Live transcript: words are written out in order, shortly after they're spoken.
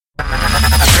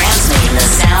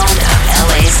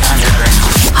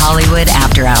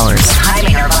After Hours.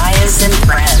 Jaime, Narvaez, and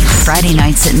friends. Friday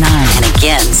nights at 9. And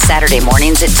again, Saturday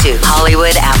mornings at 2.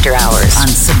 Hollywood After Hours. On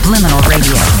Subliminal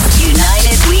Radio.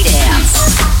 United We Dance.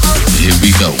 Here we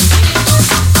go.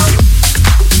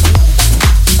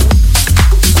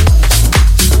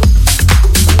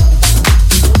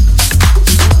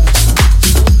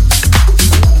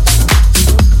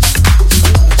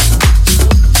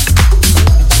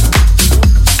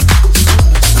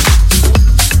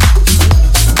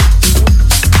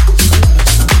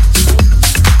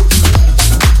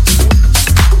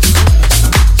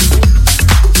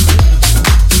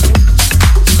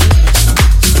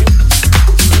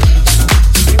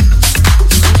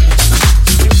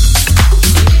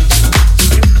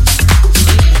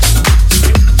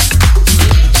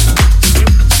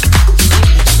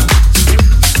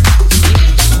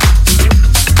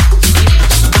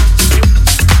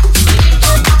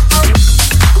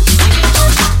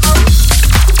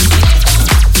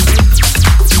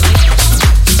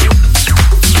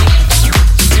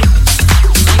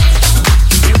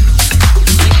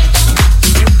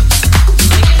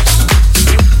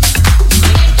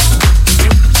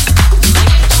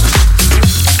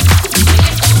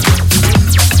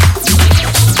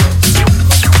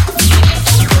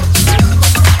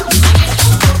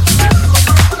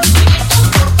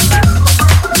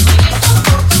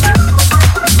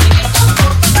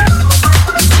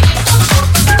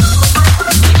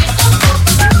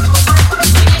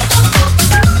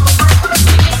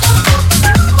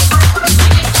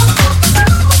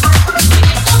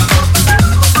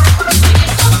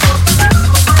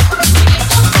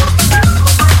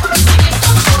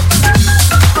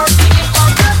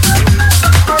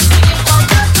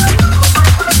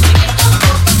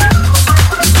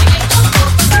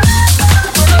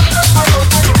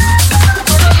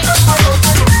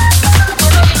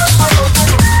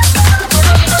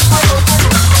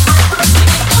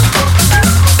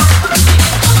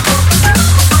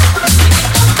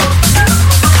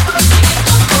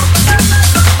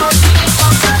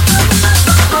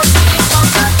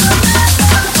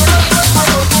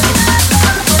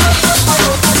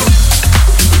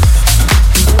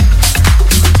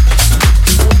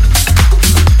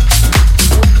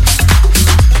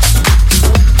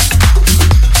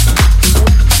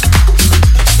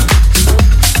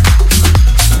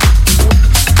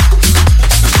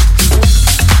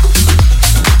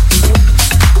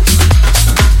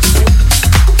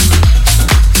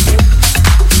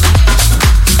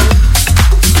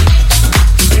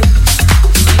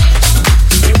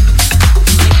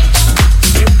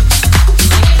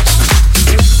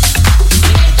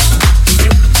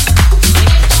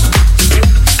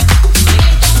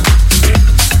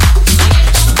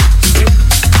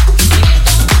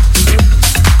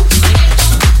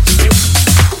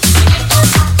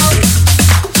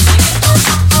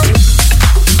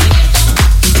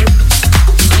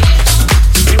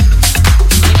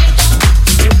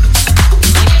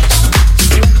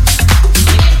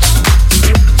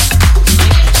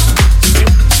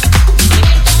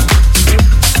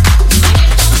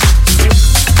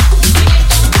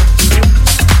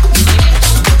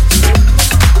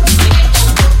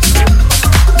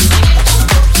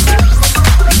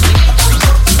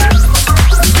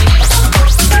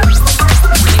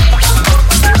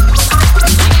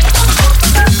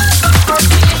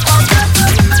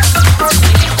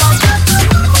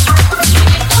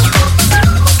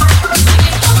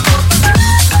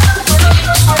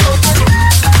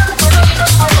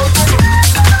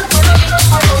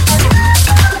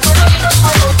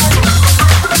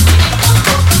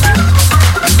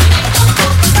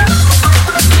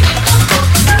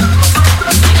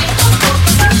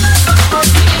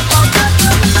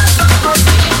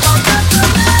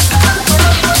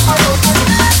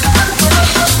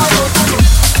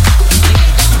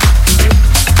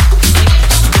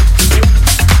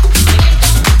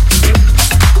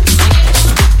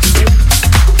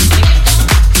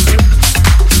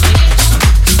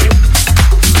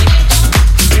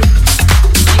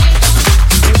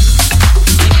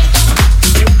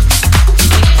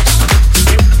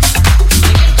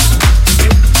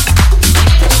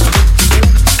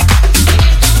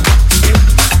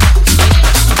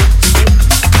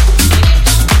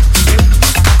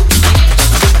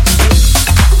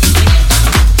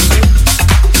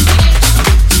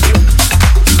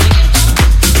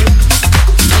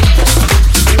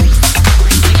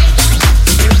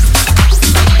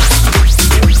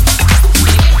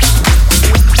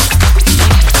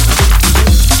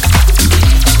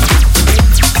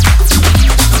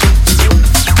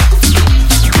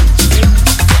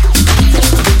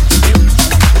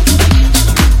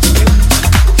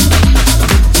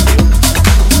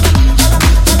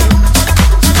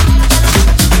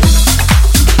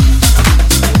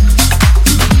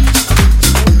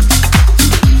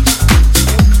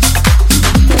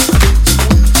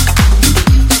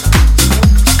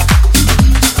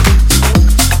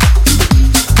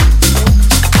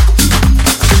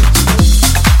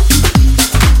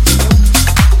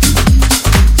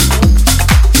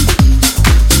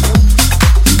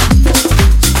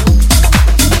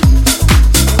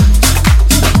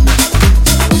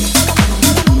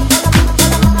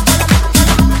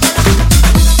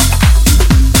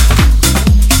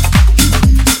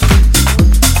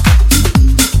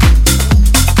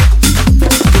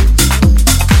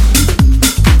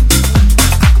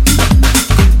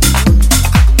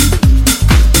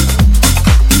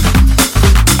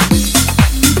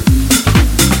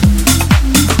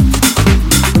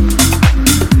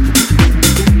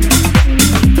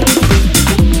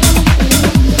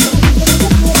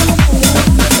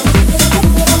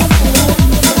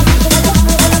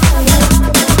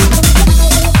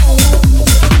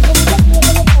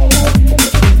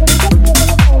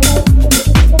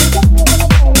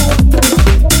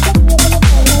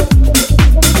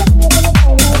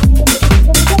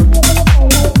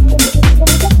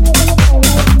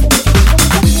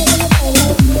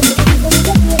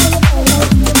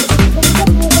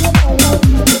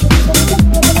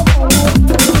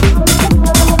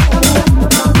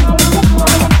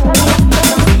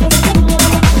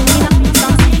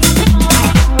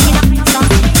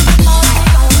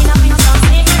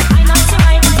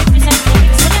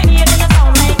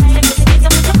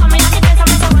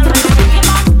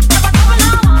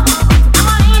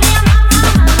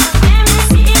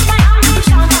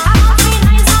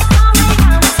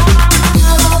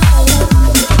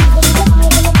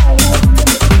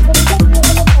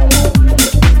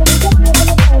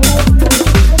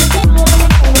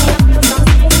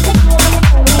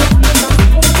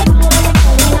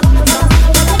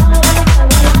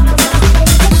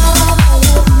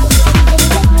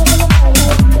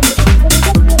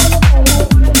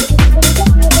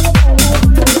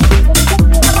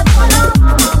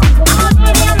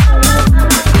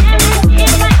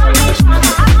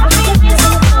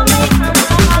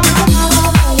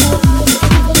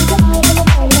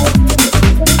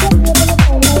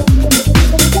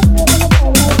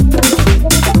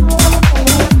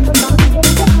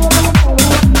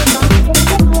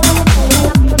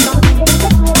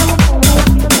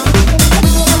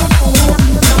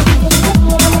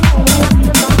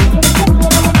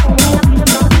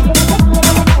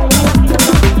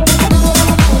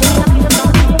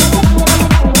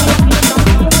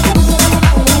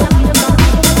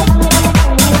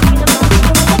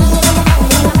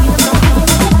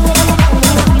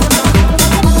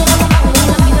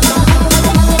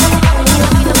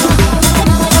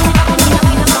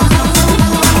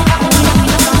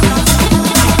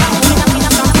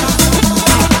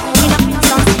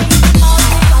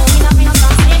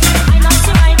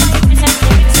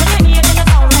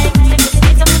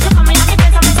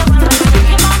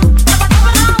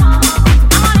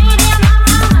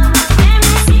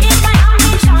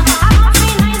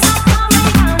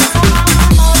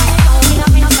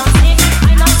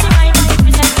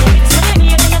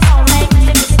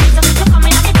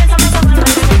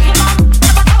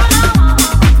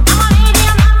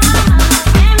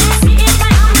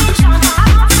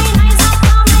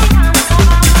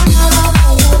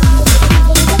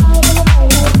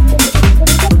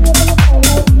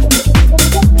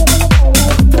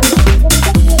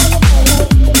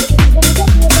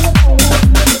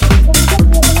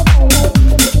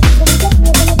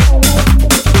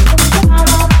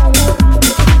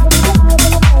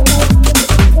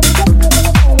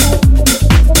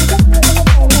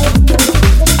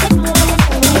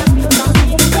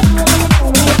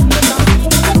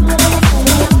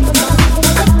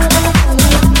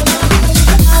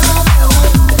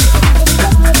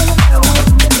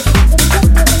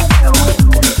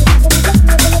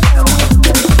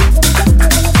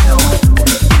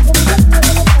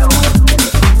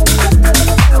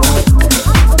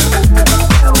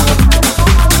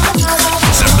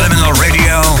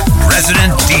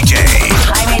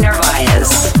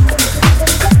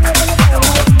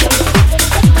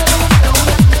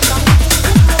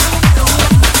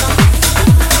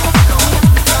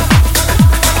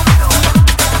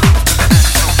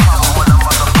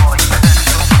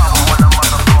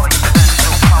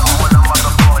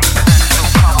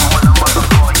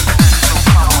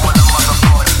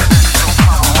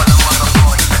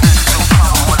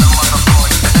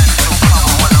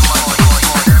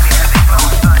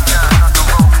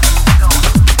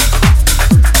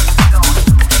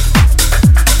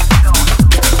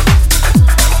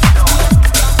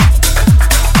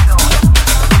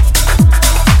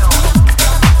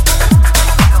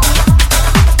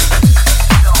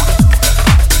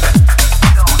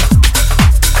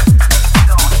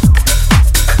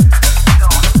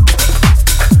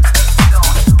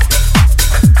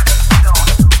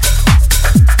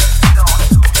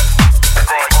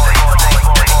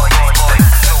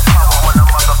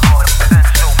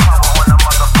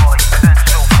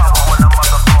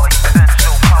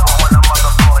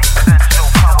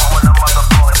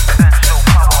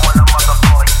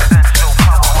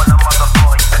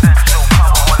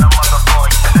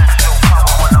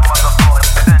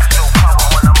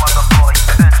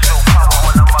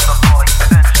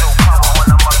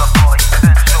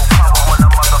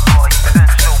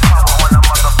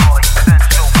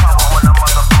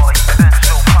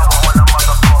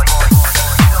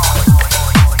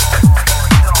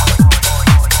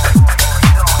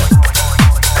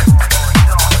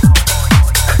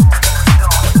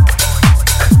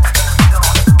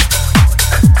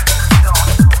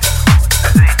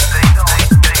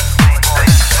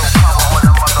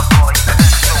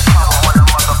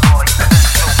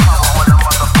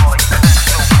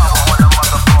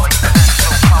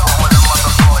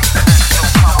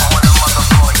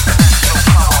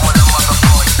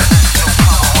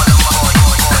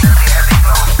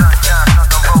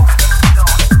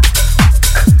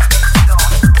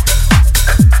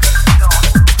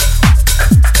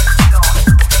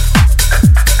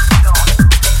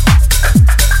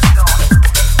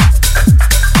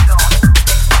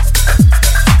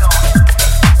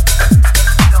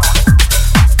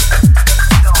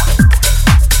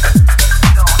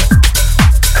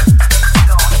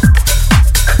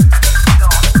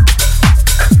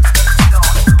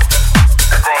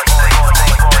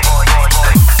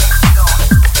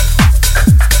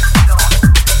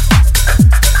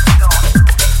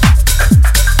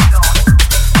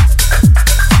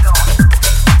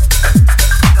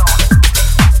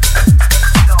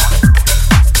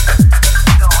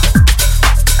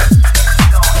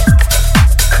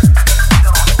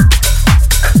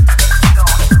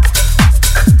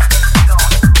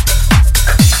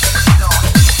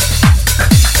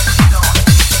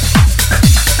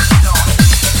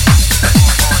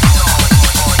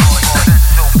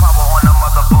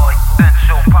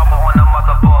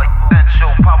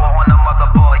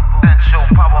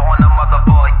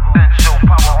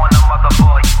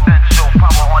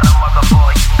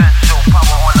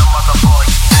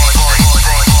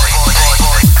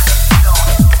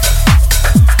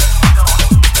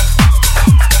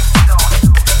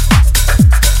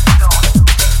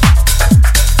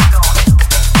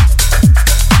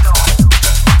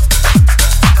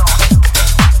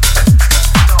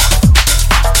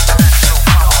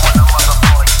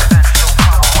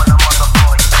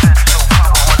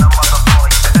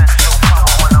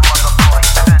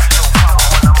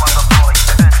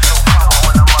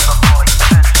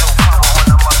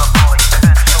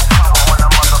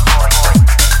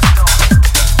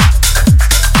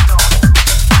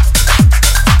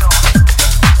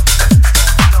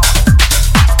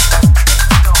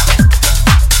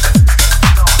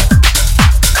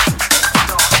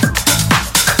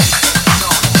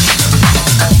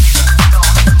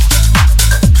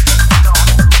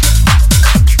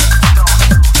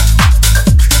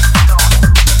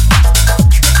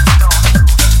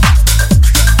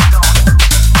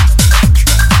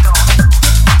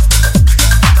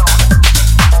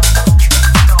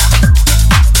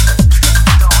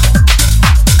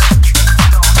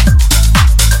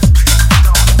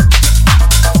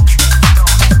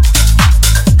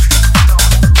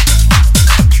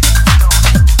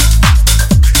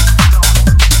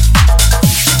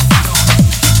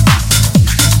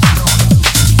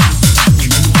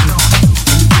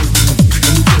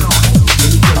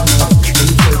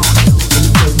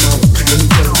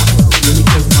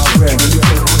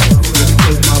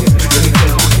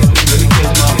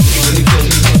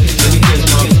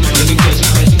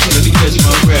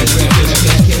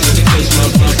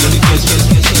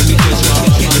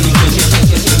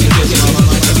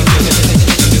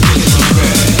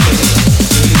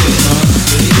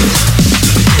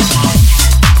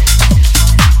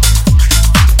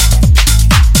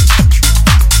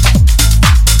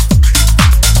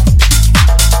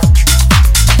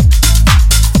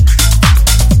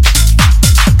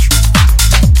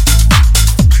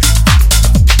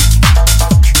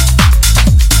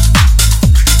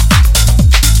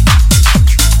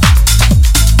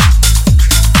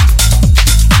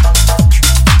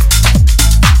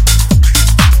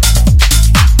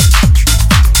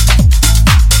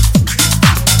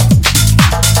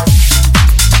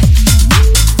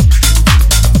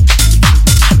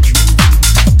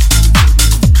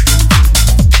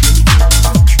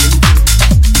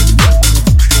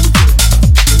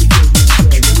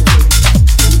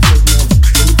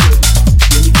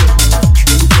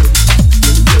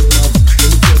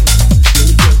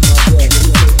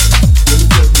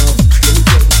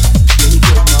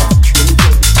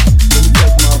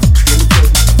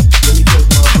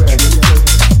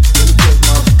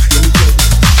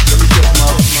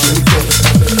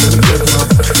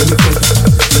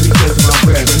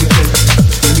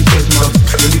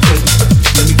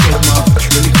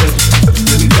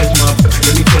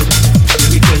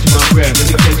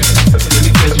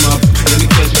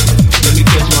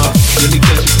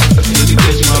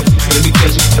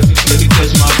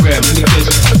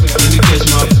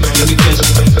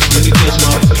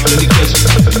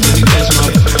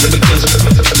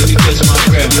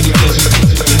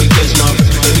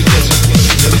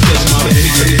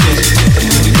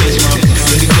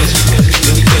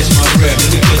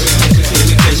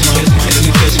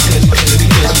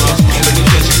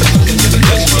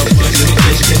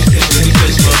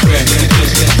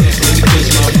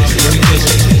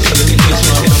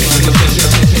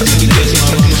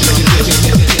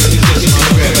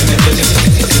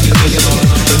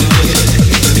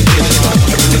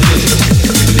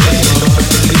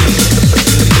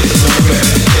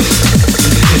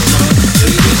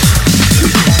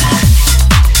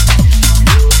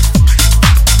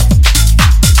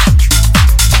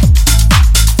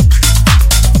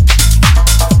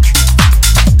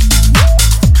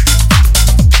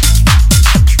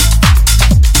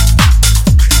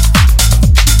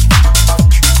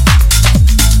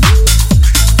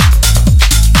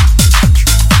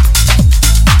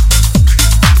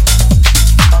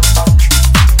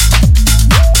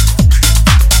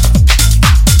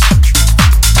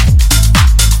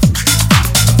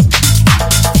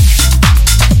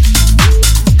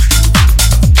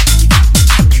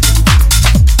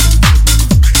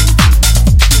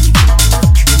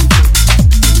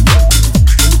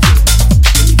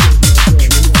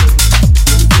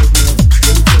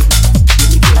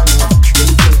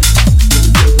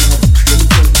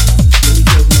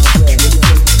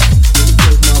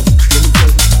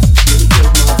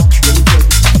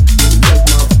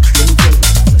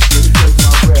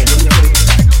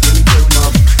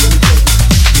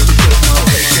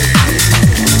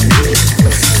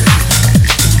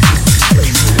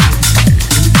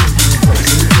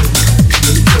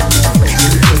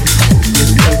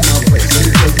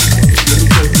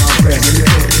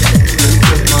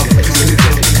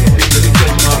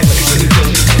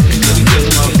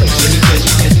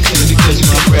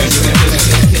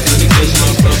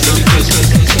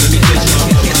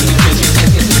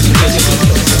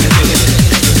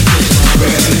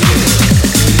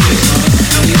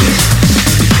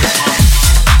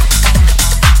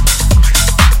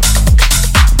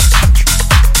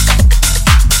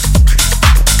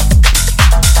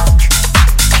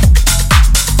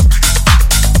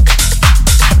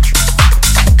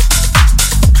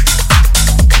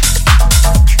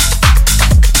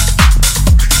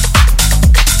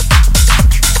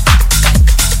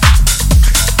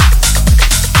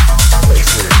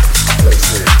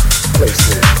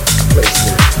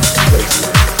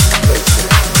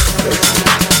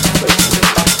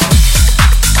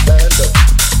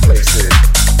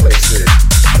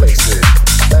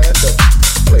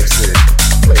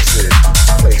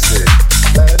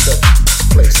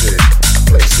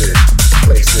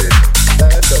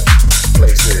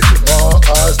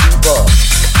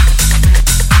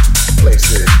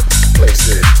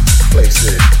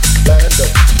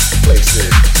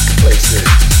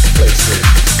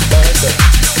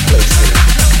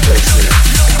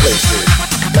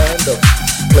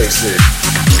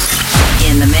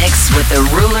 dance with the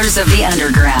rulers of the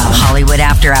underground. Hollywood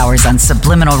After Hours on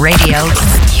Subliminal Radio.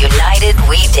 United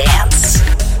we dance.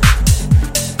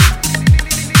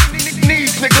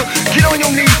 Knees, nigga. Get on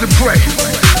your knees and pray.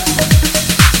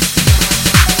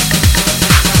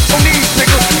 On knees,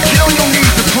 nigga. Get on your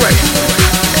knees and pray.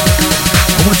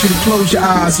 I want you to close your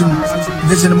eyes and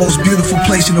visit the most beautiful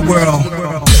place in the world.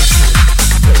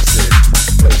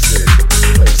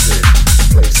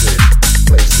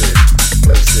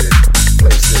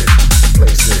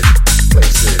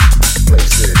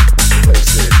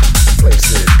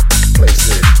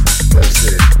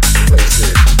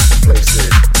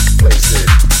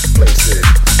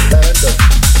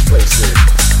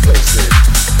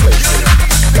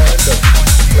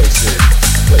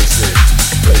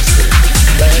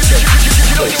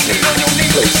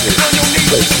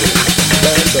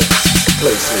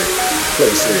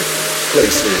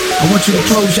 I want you to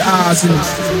close your eyes and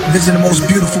visit the most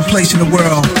beautiful place in the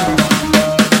world.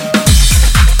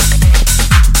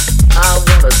 I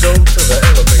wanna go to the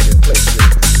elevated places.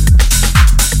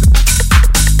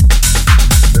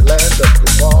 The land of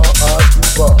Kumar,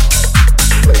 Kumar.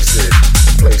 Places,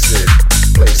 places,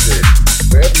 places.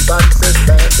 Where everybody says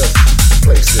stand up.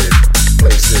 Places,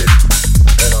 places.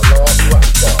 And Allah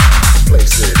Akbar.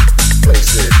 Places,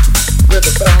 places. Where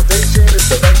the foundation is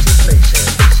the righteous nation.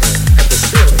 And the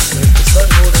ceiling is the sun,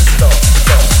 moon, and star.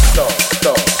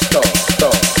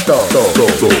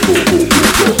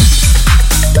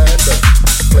 Land up,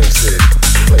 places,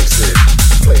 places,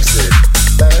 places.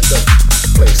 Land up,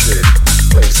 places,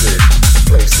 places,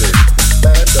 places.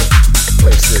 Land up,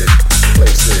 places,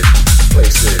 places,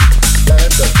 places.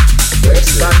 Land up,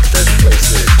 everybody says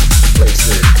places,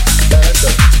 places. Land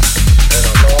up, and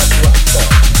Allah Akbar.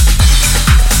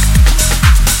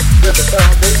 Where the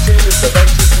foundation is the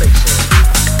righteous nation,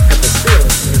 and the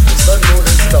ceiling is the sun, moon,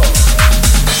 and stars.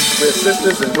 Where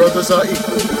sisters and brothers are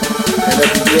equal, and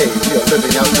every day we are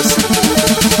living out the sea.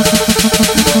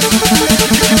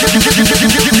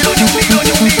 Get on your knees, on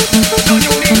your knees, on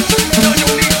your knees, on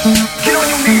your knees. Get on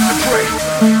your knees and pray.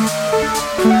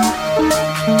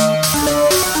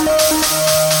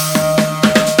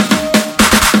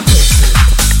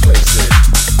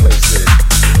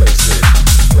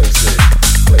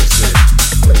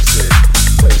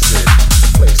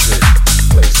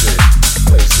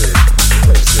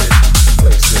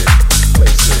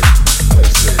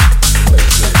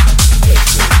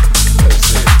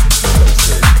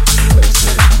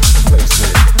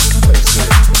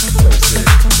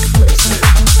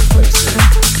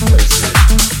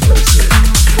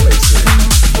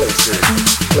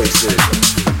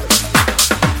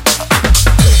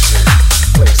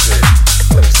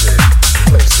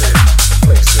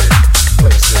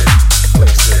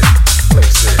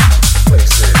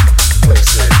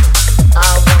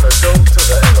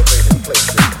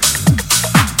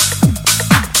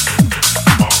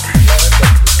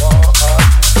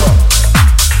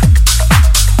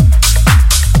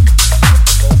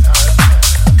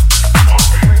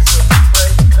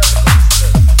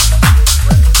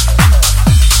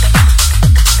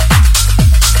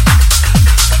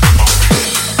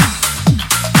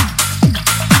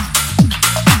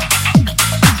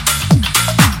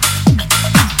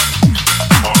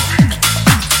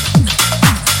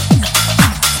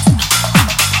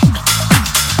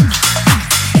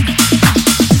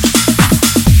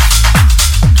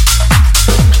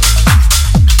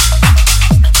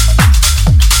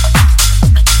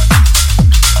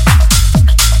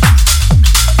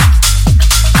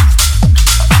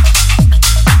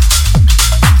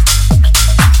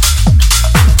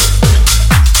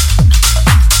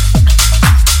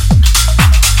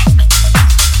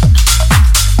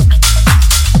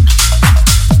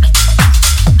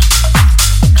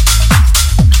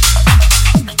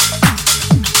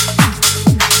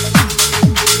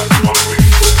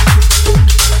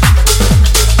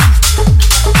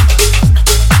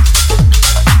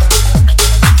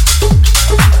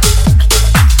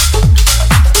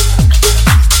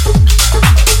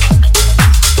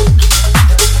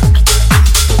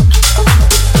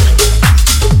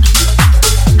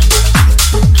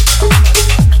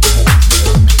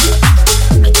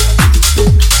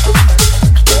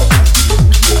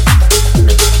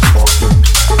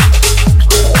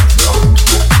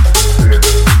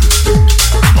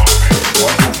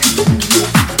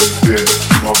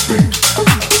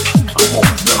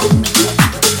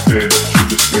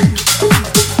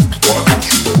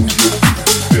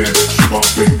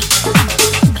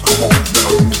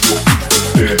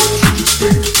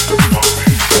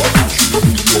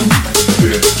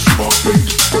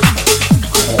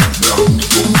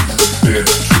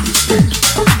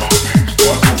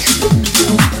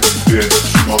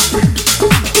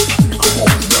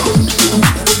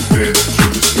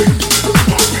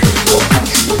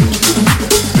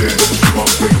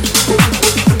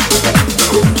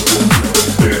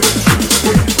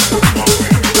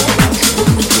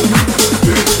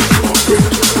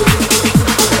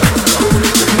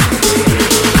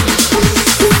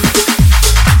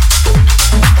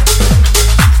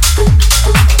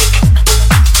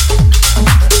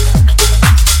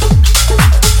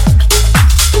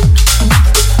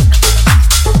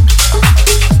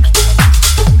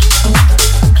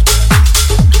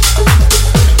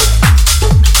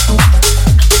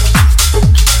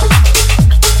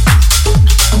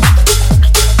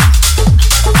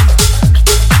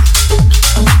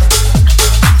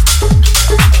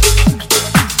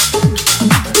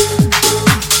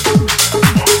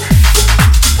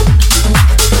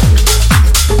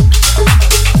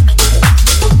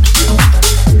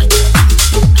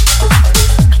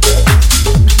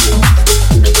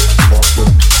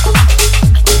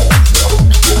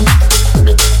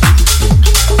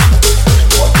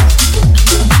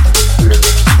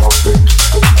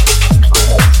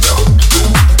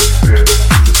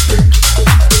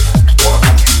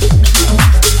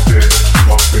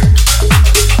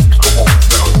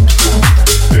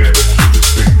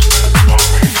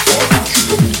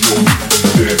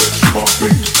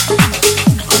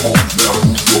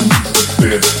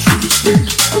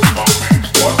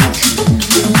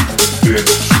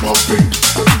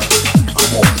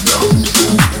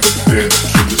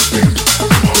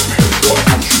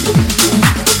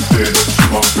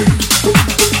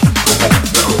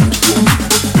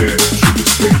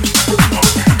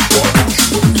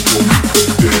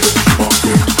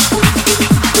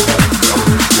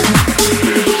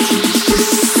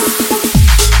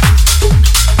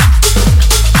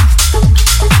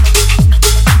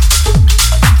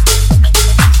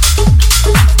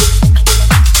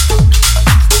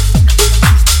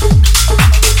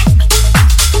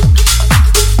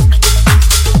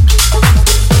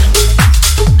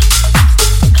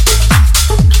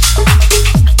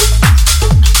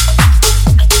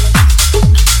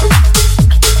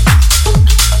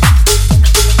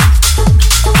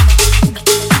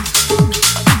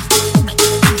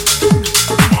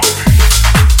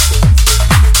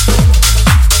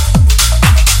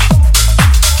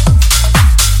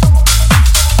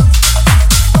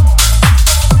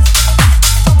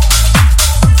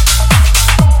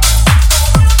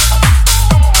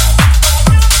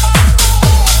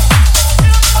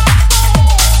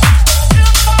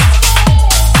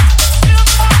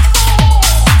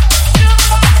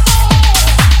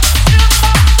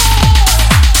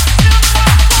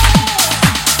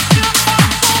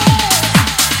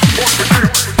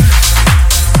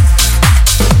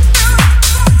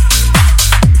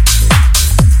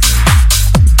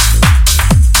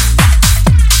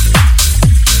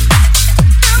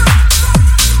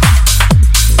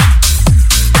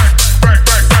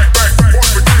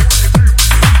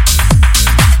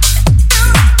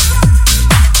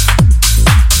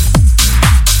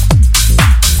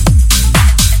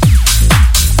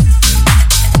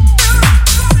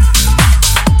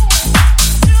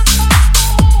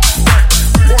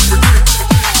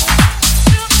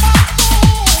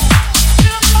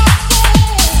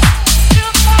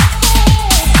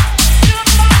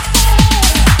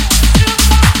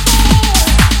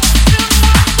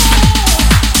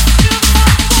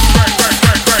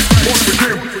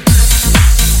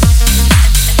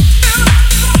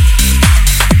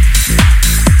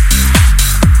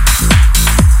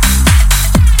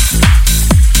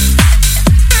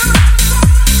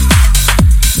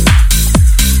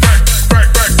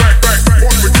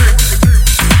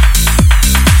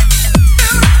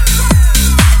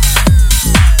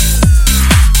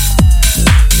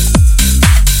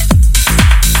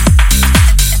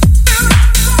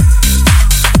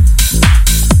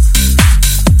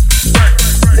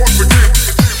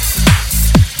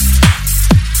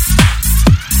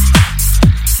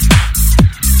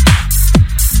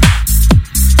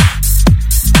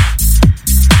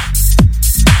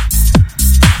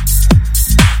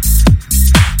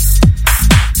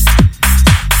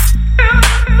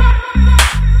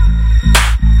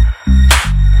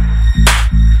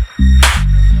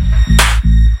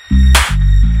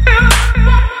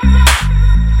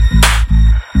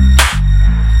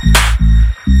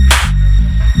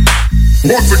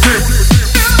 once again.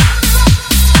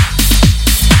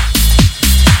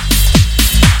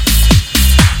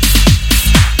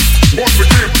 Once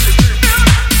again.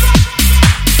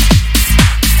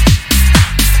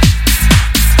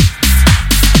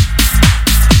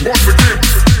 Once again.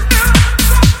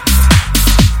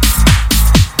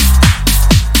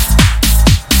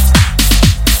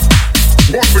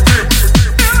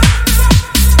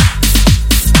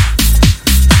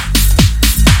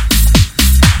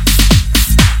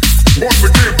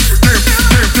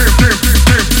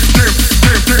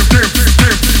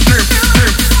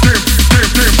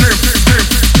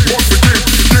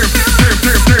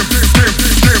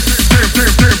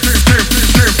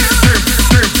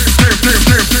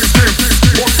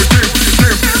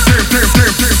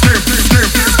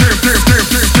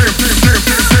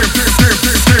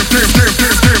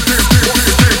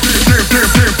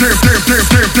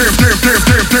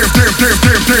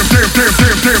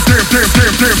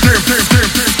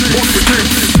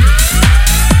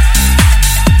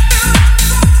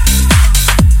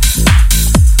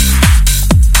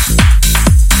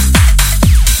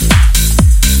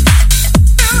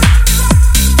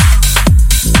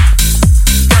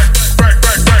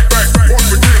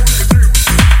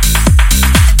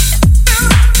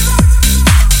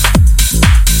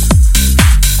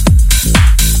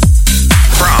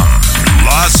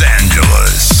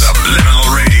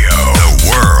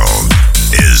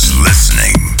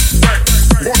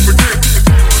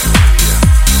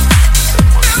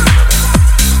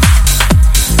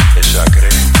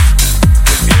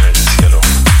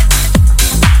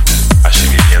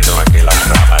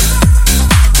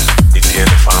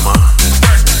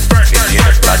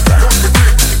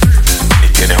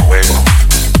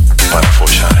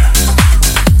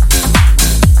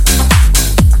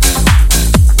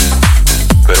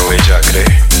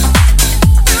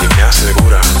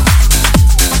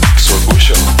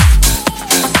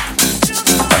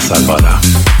 salvará.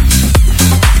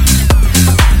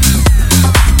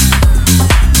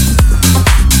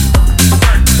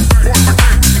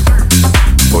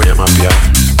 Voy a mapear,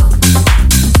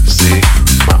 sí,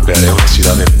 mapearé una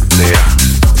ciudad entera.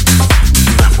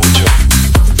 No es mucho,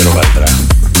 pero valdrá.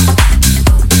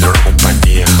 Tendré una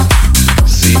compañía,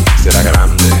 sí, será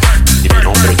grande y mi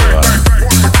nombre llevará.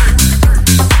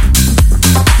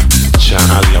 Ya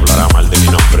nadie hablará mal de mi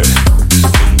nombre,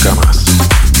 nunca más.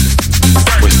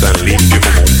 Pues tan limpio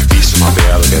como un piso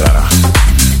mapeado quedará.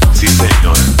 Sí,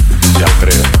 señor, ya lo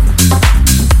creo.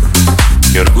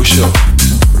 Mi orgullo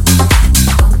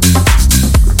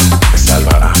me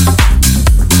salvará.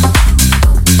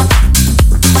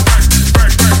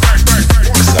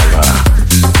 Me salvará.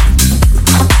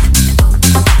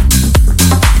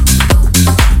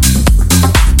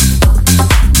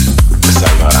 Me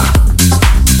salvará.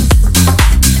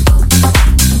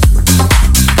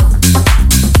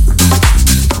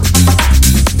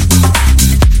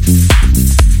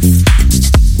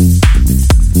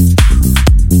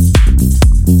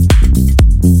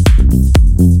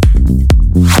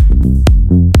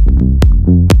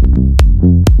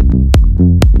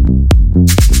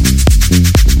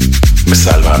 Me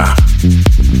salvará.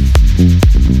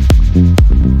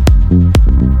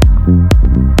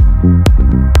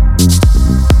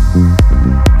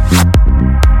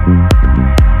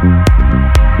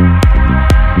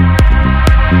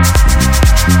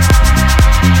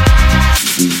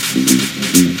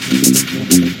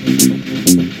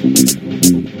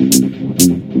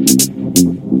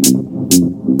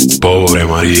 Pobre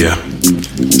María,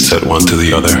 said one to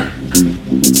the other.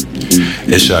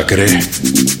 Ella cree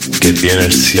que tiene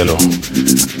el cielo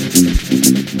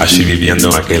allí viviendo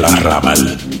en aquel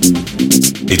arrabal.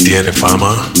 Ni tiene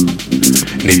fama,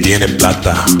 ni tiene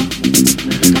plata,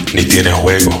 ni tiene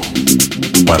juego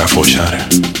para follar.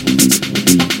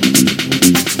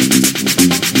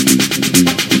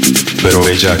 Pero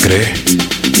ella cree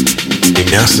y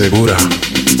me asegura,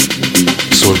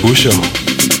 su orgullo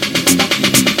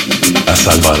la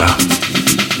salvará.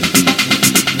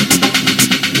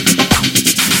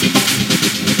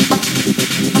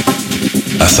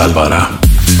 La salvará.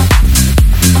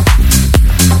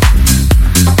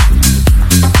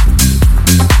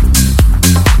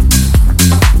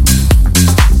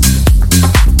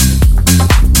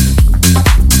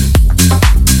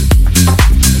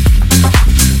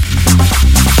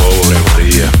 Pobre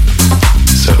María,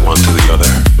 said one to the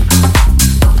other.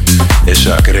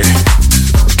 Ella cree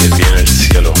que tiene el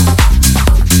cielo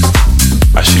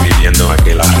allí viviendo en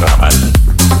aquel arrabal.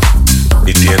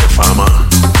 Ni tiene fama,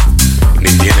 ni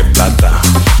tiene plata,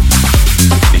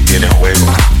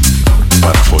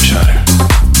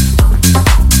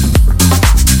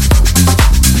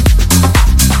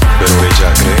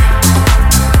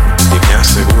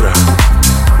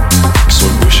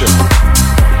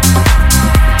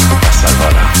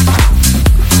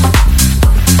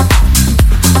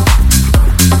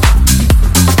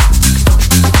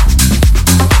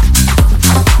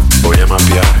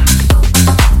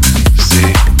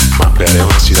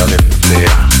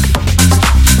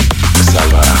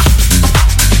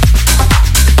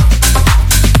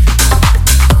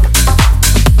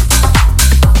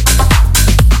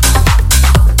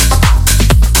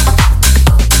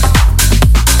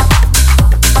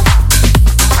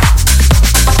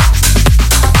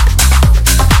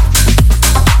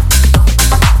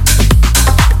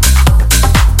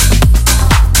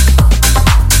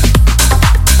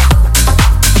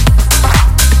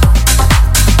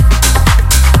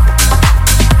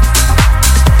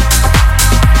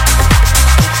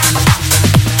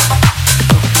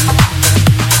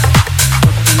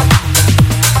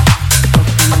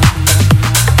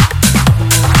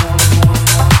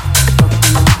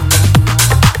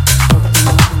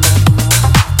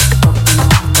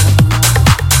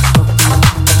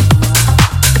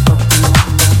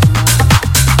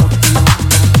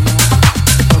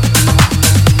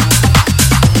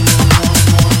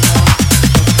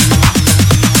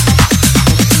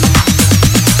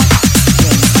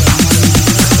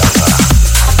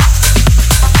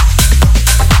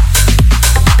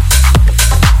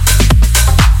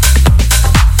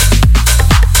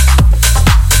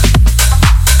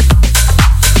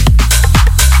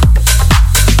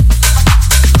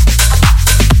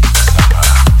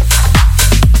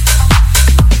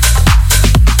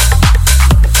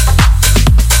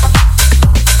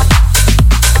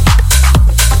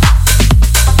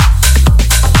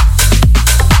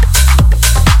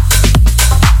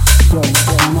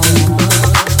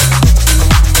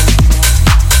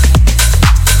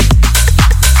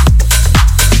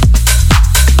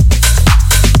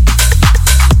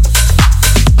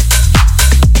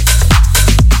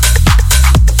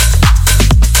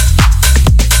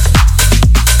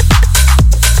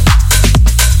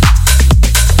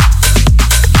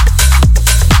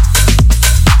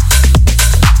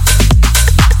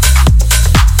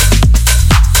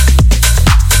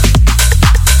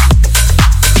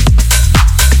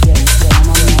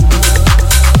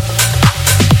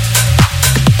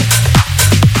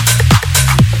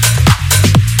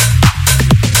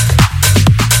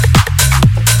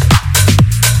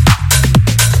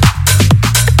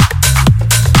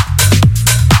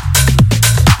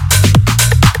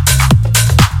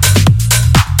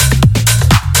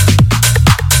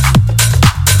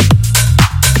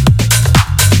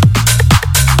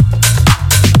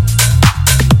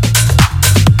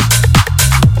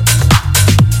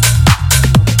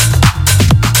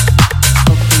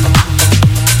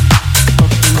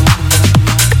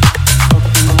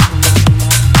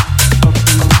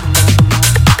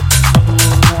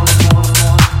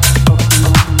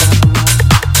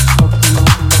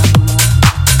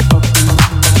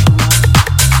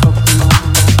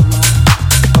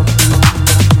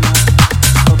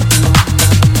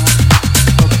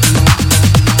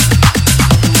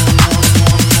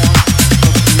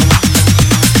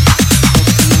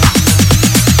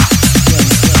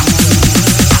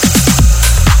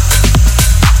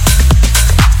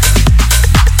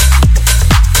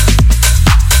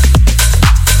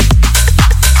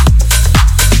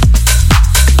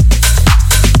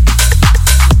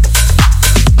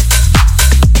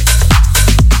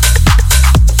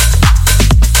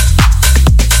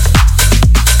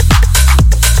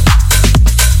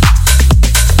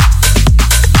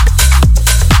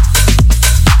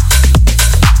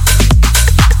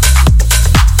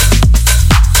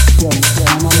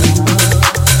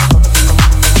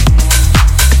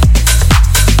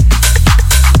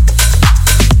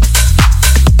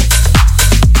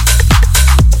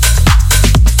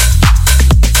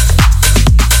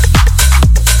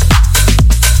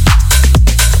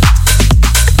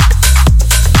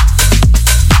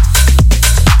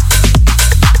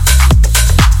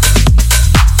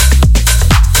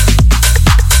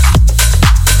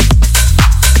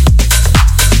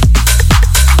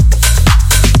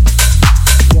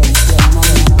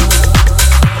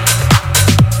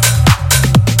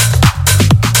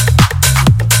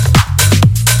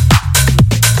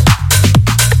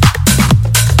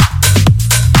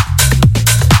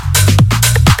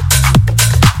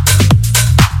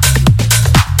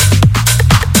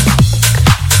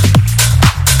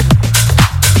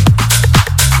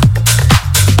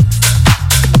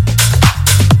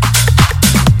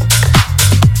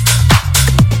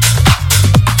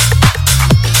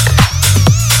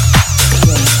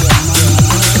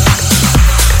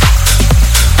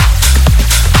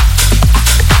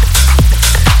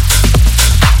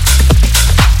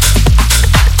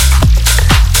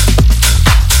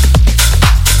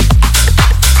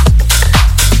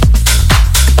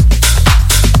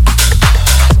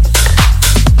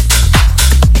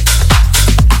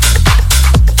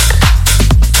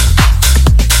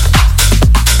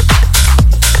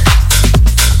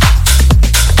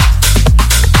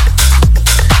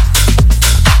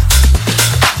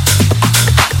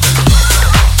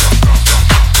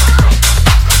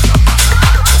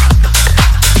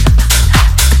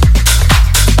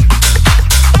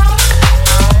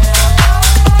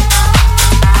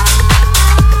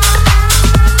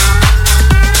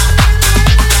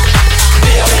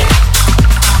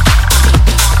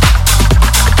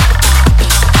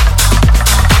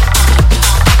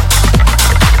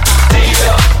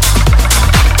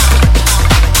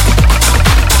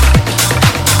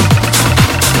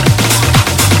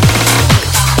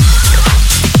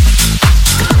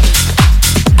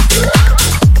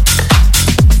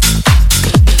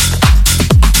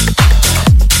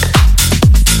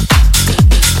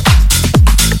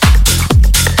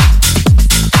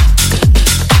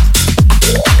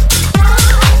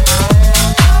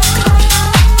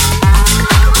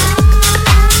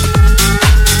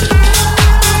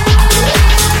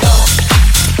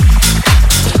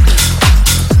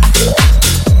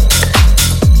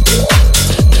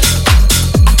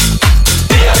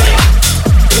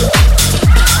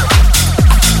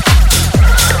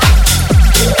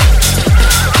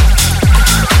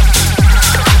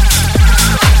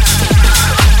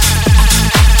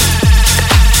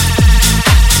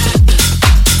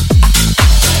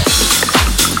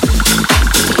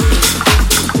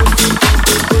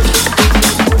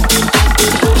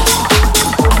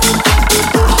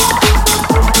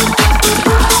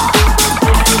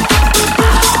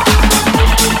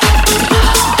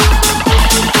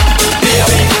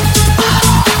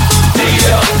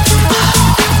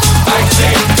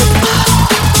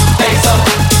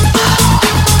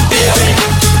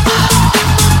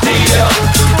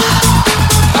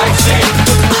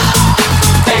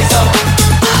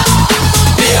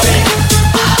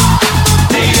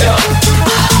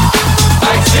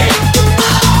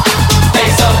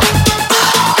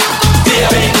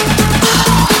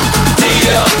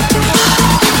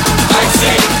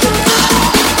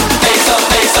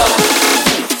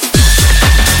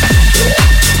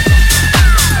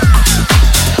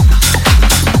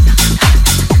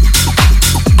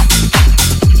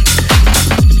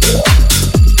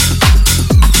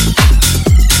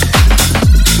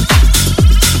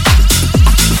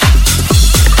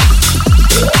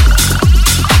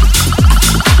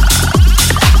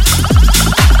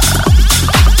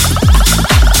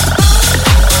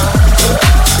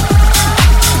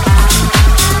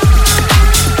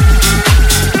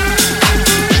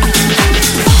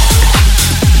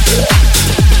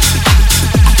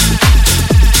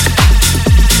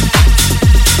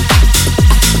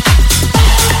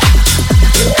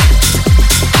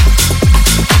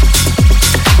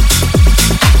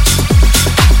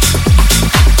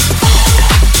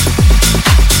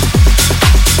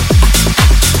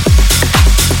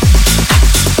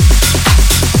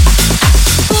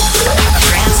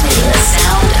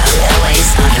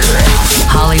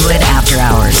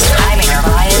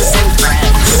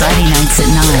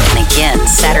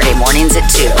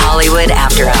 Hollywood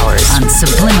After Hours on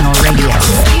Subliminal Radio.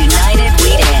 United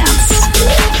We Dance.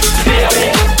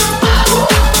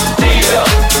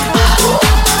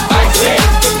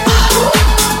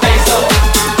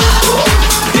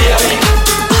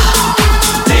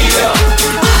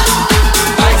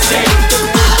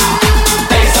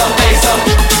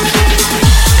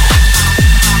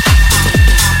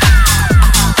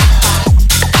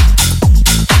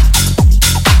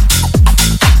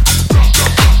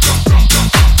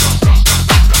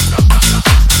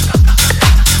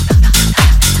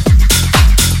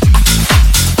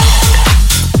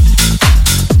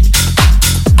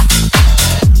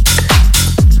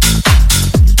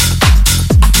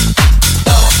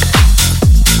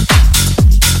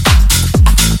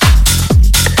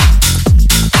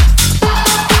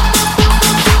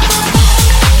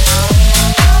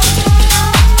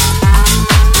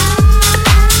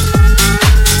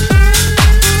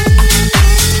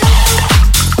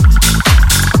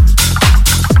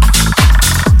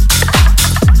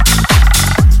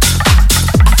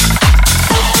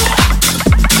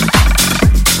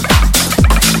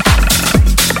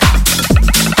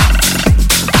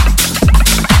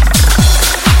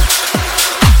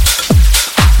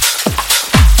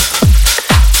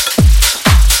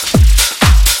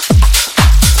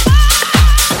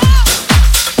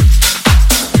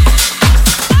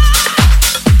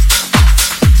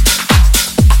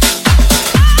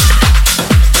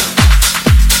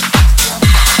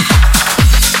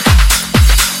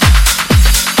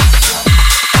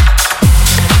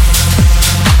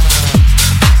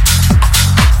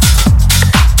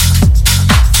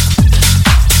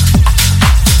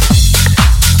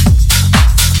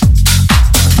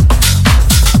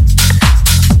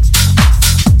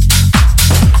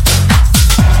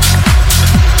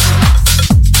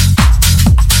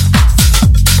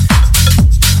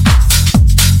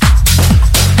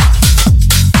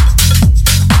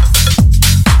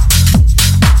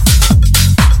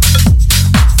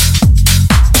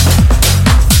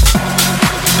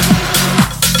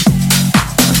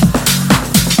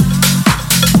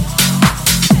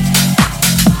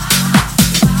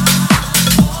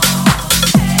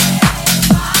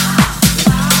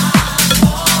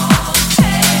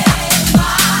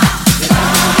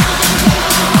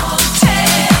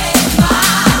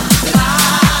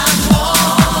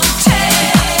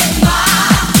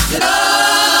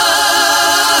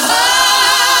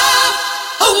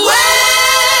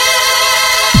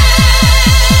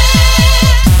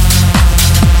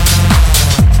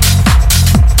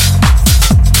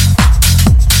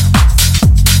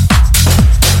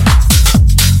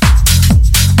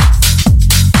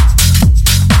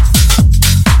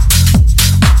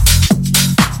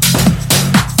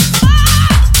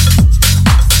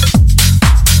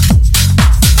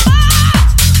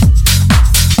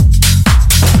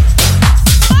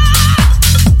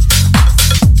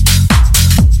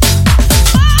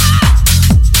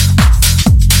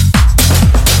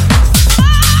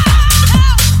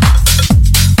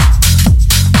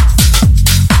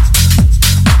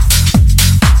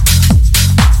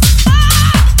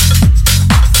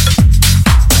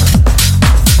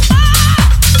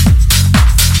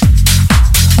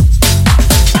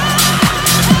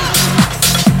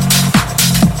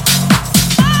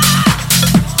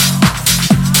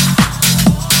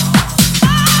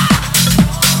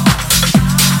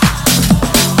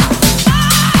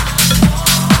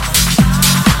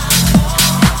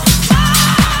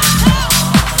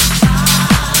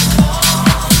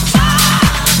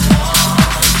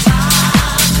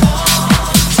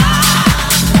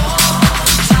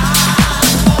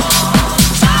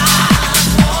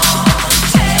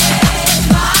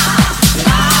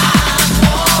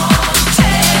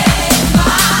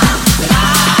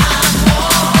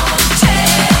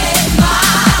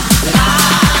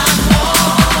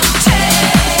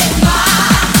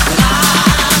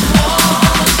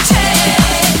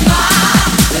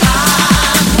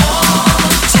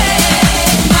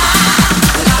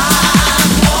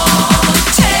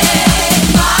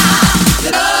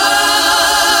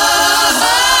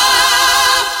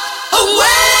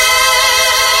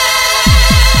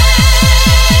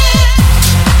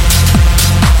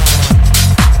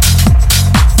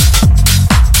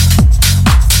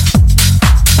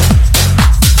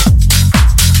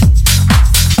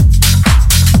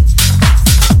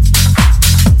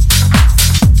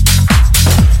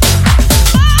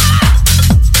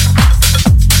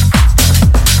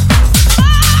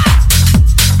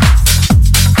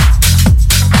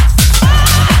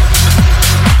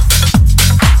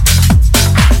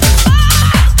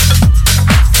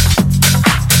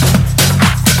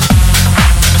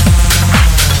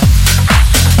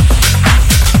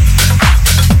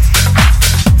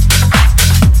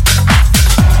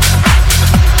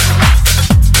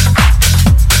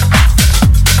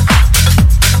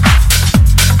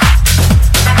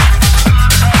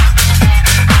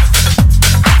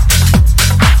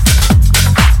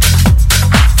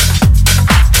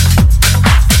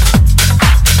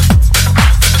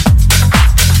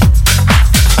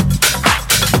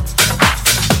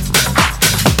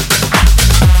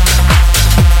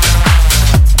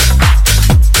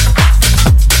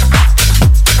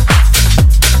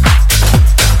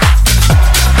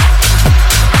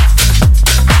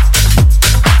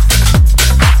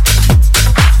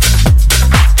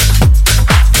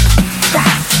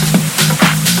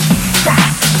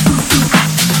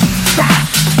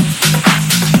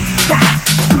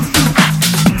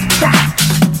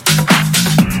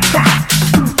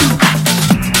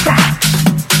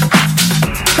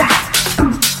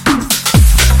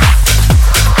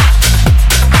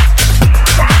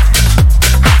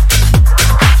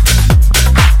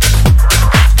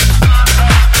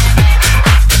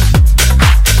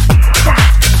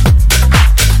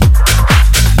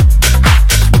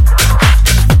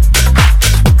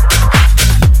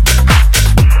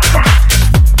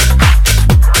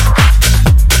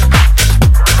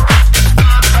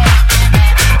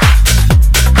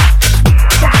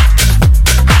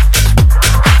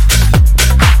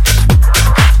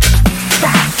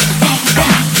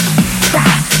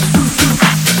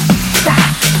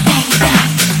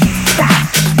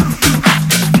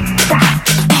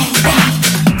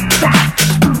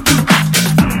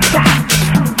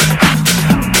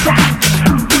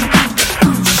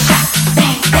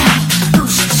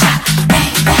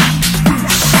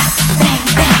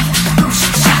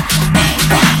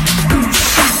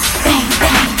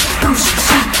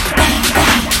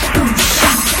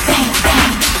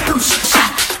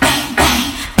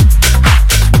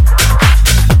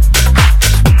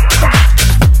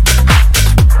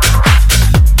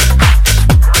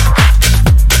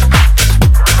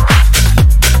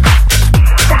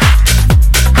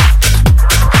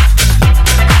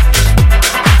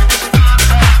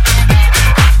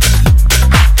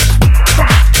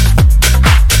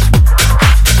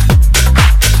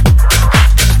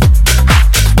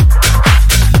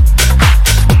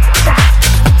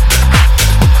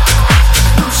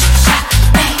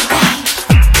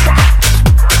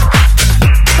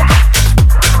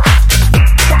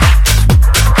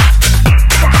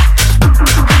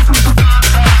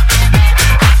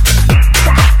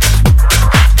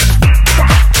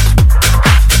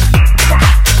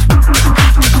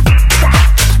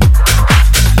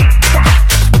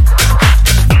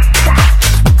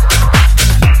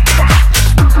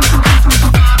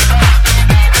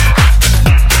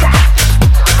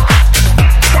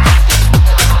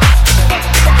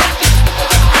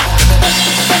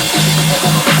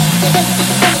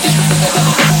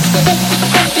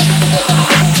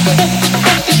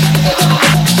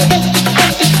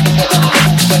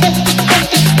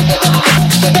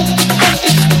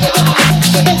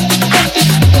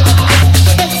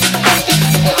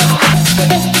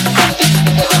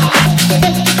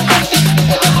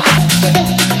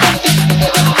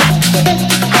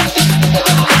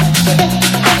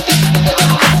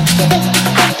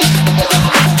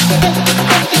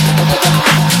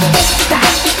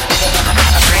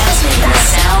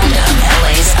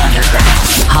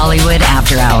 Hollywood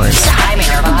After Hours. Jaime,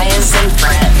 Narvaez, and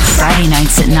friends. Friday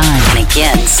nights at 9. And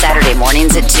again, Saturday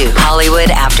mornings at 2. Hollywood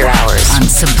After Hours on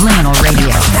Subliminal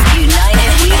Radio.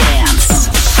 United We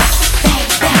Dance.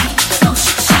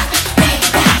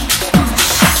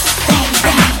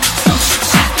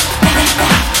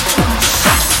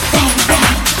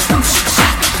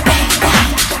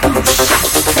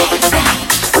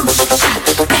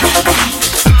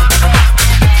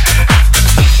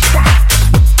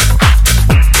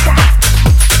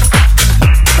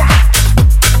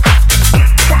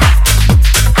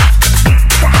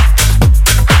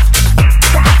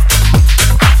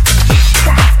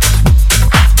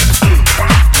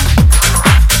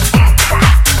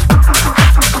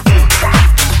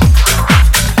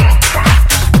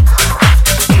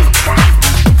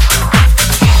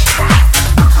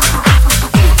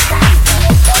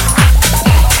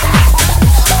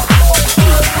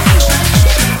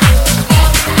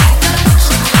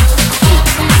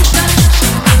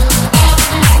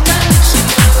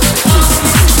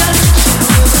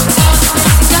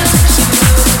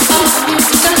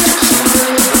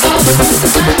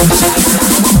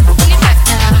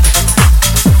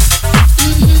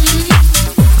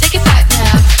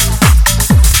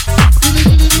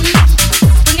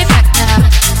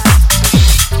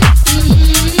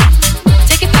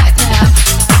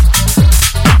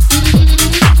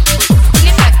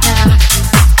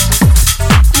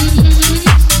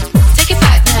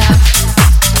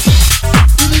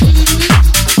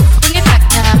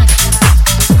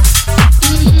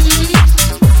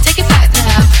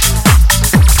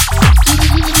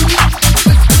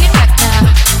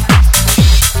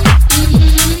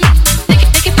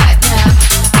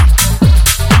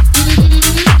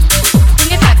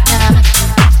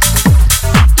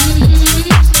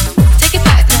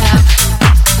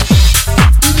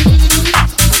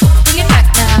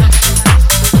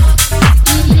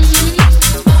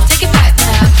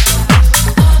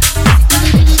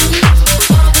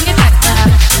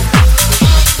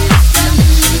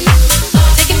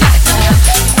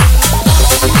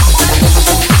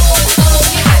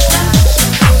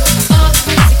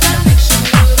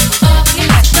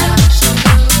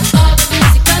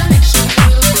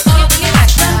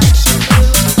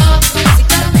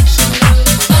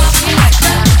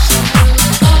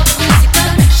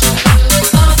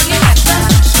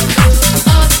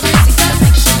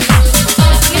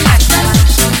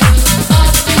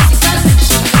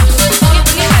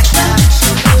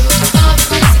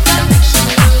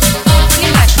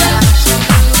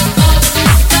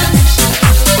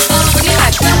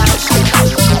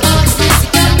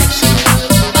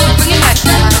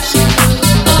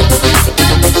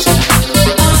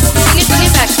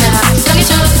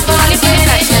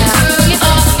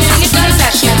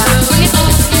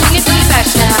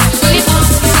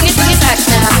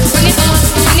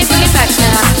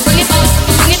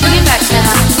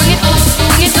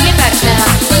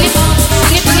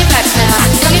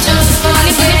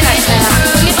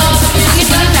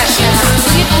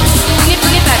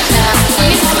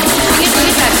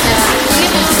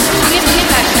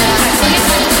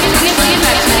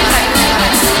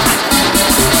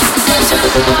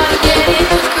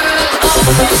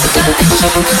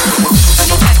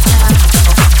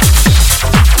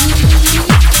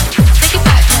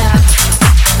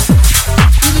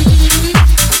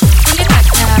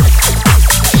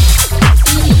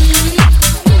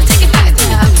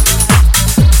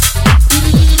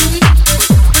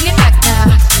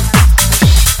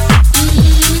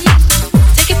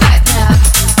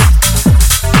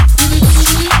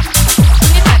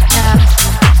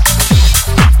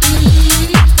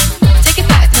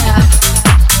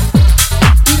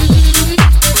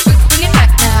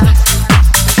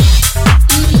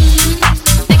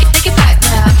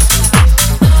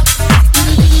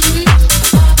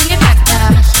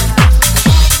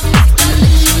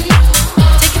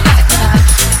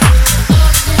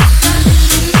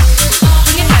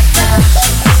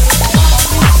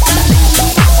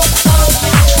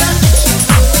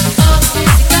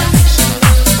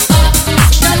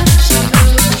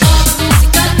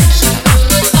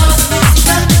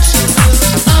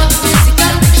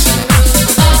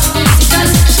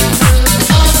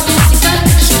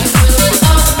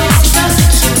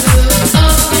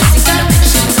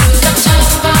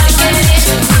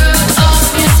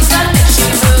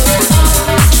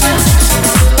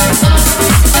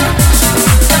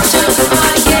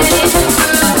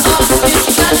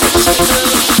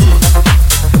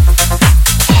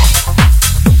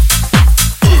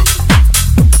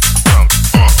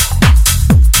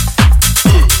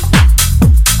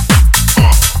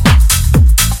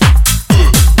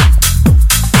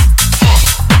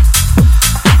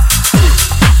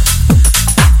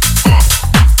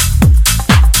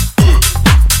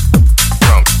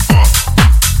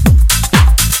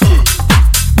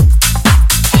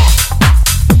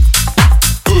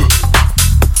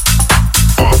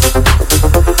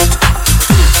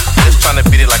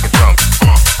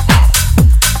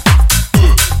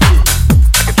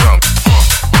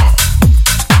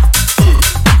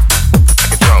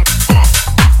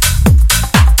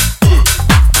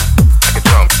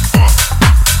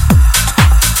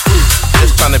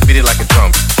 beat it like a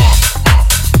drum.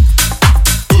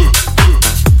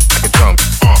 Like a drum. Like a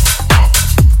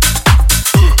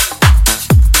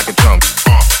drum.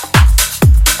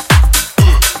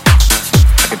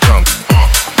 Like a drum.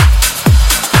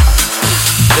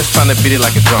 Just trying to beat it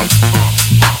like a drum.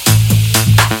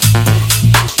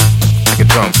 Like a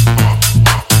drum.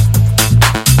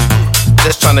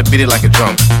 Just trying to beat it like a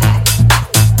drum.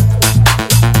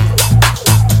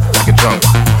 Like a drum.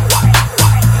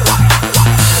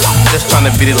 Just trying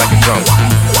to beat it like a drum.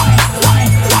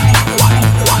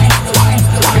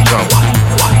 Like a drum.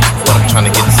 But I'm trying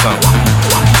to get some.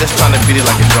 Just trying to beat it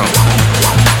like a drum.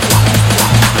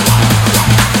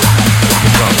 Like a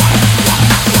drum.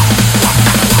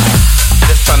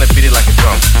 Just trying to beat it like a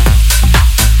drum.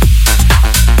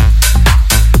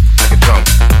 Like a drum.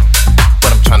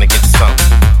 But I'm trying to get some.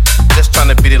 Just trying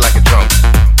to beat it like a drum.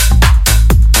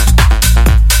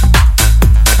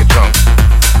 Like a drum.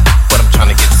 But I'm trying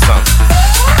to get some.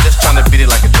 Just trying to beat it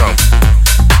like a drum.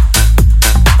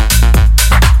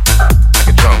 Like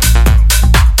a drum.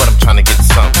 But I'm trying to get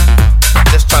some.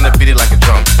 Just trying to beat it like a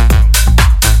drum.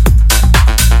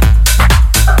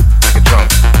 Like a drum.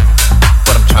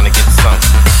 But I'm trying to get some.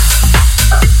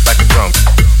 Like a drum.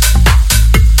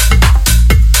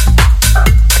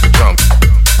 Like a drum.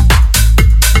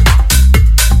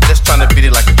 Just trying to beat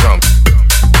it like a drum.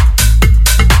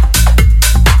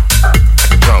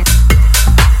 Like a drum.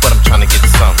 But I'm trying to get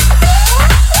some.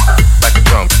 Like a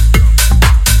drum.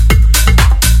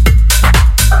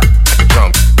 Like a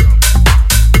drum.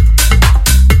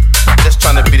 Just trying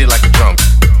to beat it like a drum. Like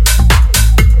a drum. But I'm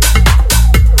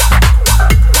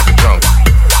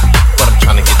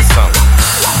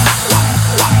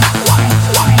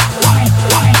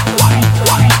trying to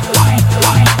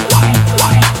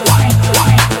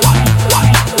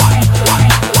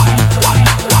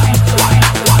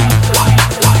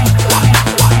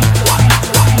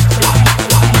get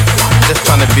some. Just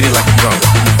trying to beat it like a drum.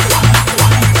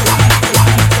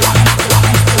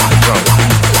 Like a drum.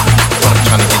 But I'm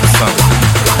trying to get some.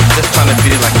 Just trying to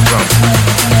beat it like a drum.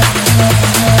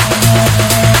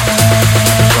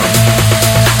 Drum.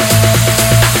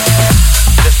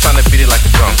 Just trying to beat it like a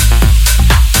drum.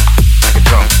 Like a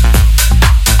drum.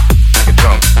 Like a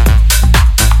drum.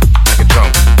 Like a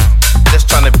drum. Just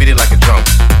trying to beat it like a drum.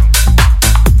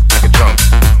 Like a drum.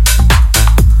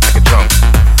 Like a drum.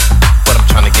 But I'm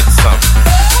trying to get some.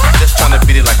 Just trying to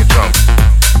beat it like a drum.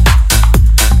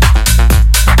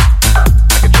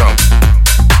 Like a drum.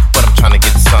 But I'm trying to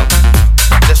get some.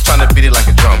 Just trying to beat it like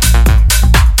a drum.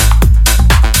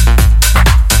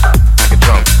 Like a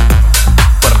drum.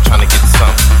 But I'm trying to get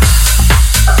some.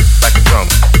 Like a drum.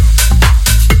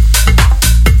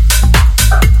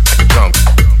 Like a drum.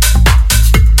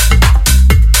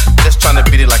 Just trying to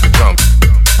beat it like a drum.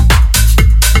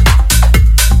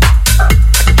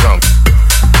 Like a drum.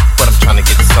 But I'm trying to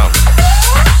get some.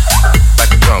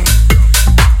 Like a drum.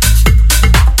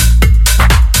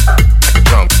 Like a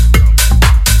drum.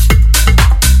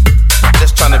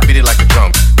 Just trying to beat it like a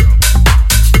drum.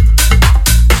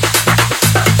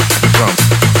 Like a drum.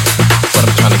 But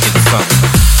I'm trying to get some.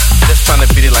 Just trying to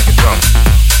beat it like a drum.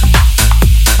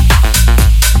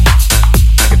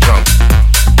 Like a drum.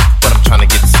 But I'm trying to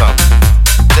get some.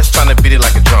 Just trying to beat it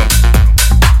like a drum.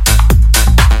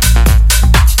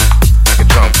 Like a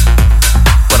drum.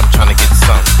 But I'm trying to get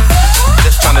some.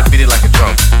 Just trying to beat it like a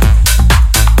drum.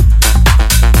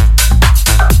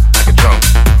 Like a drum.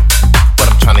 But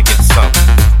I'm trying to get some.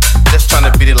 Just trying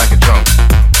to beat it like a drum.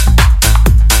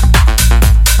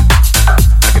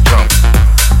 Like a drum.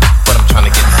 But I'm trying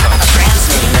to get some.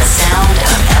 Transmitting the sound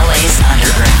of LA's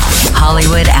underground.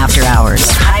 Hollywood After Hours.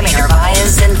 Jaime,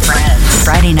 Narvaez, and friends.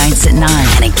 Friday nights at 9.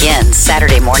 And again,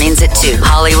 Saturday mornings at 2.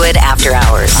 Hollywood After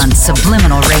Hours on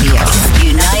Subliminal Radio.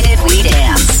 United we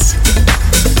dance.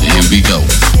 Here we go.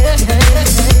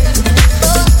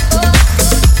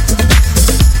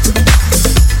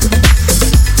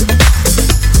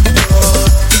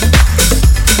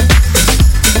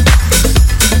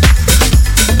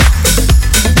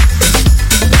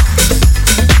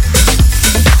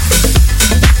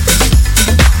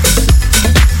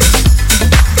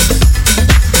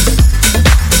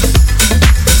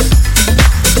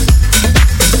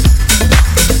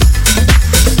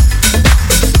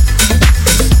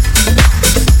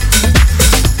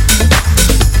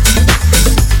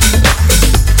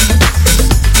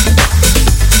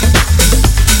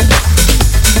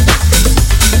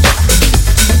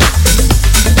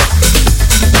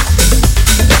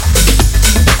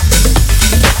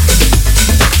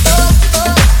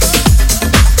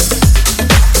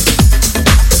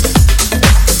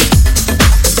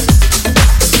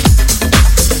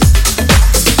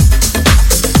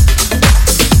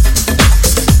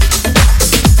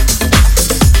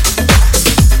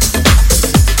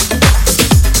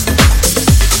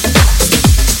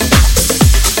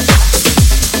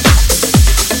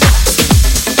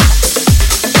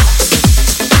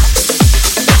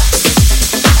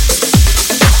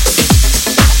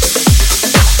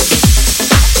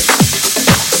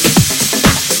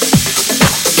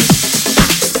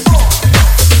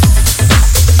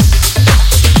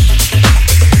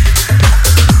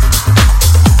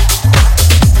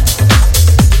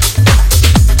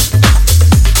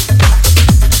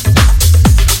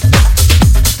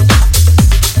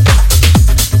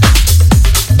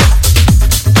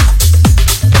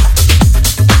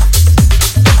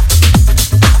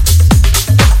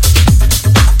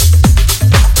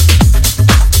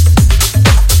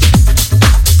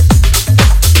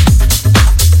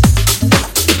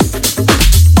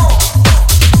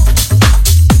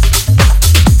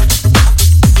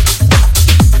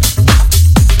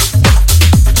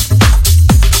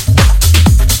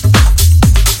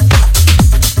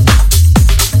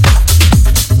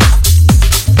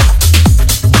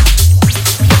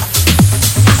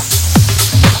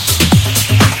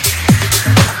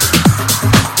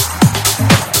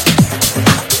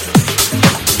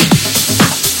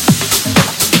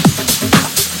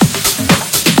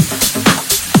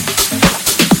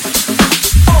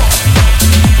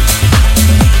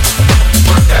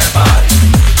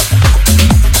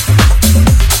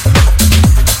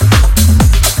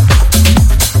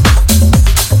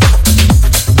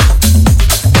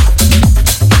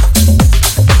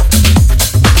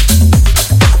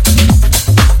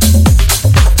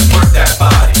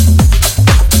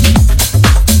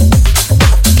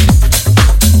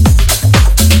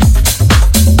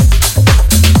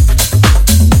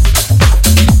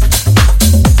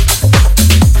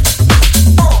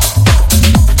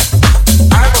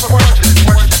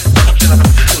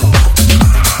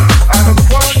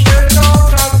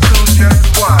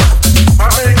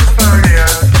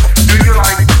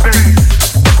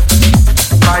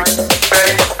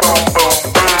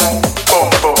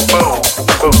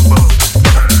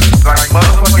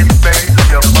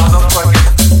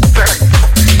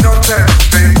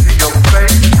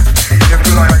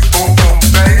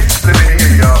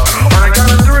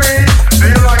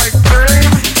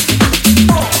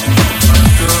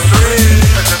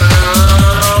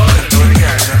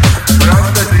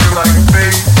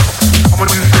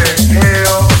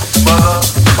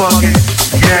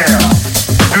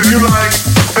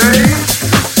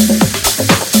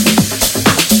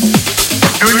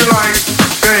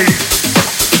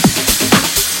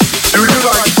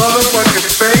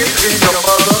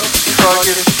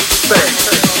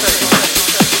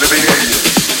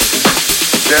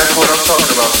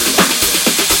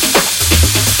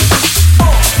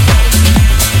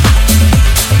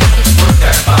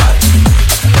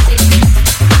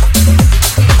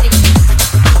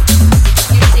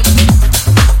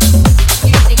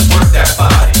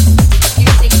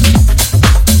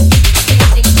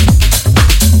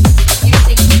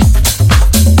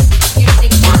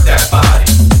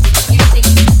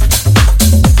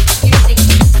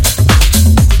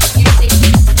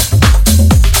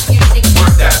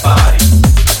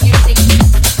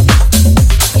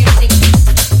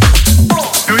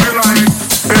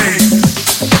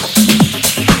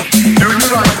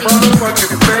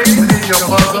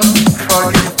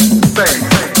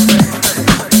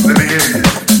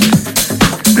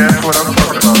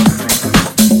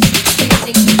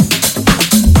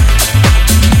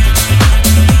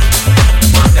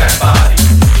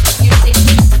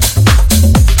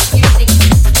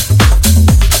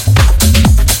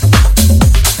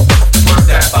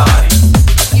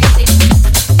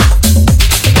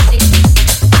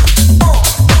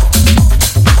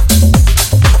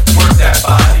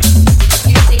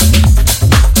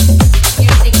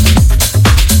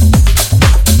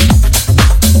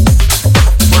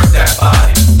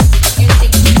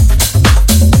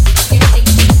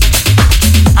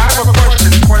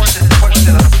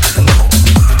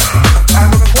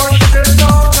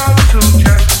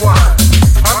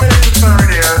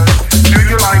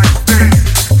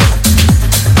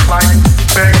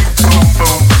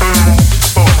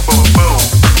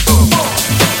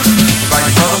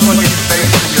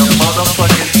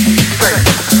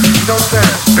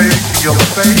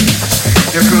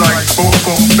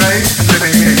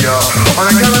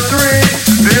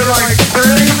 like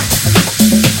space?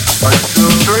 1, 2,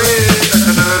 3.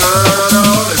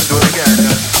 Let's do it again.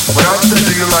 When I said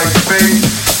do you like space,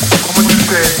 I want you to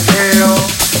say hell,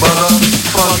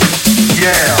 motherfucking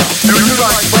yeah. Do you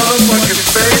like motherfucking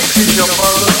space in your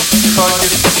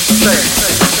motherfucking space?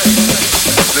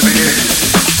 Let me hear you.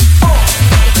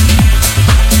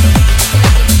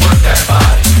 Work that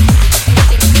body.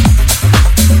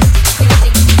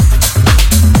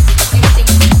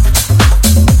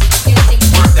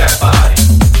 Work that body.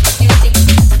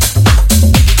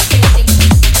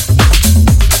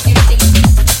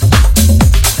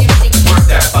 Work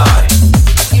that body.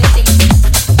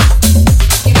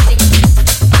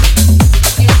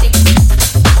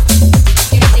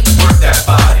 Work that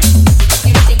body.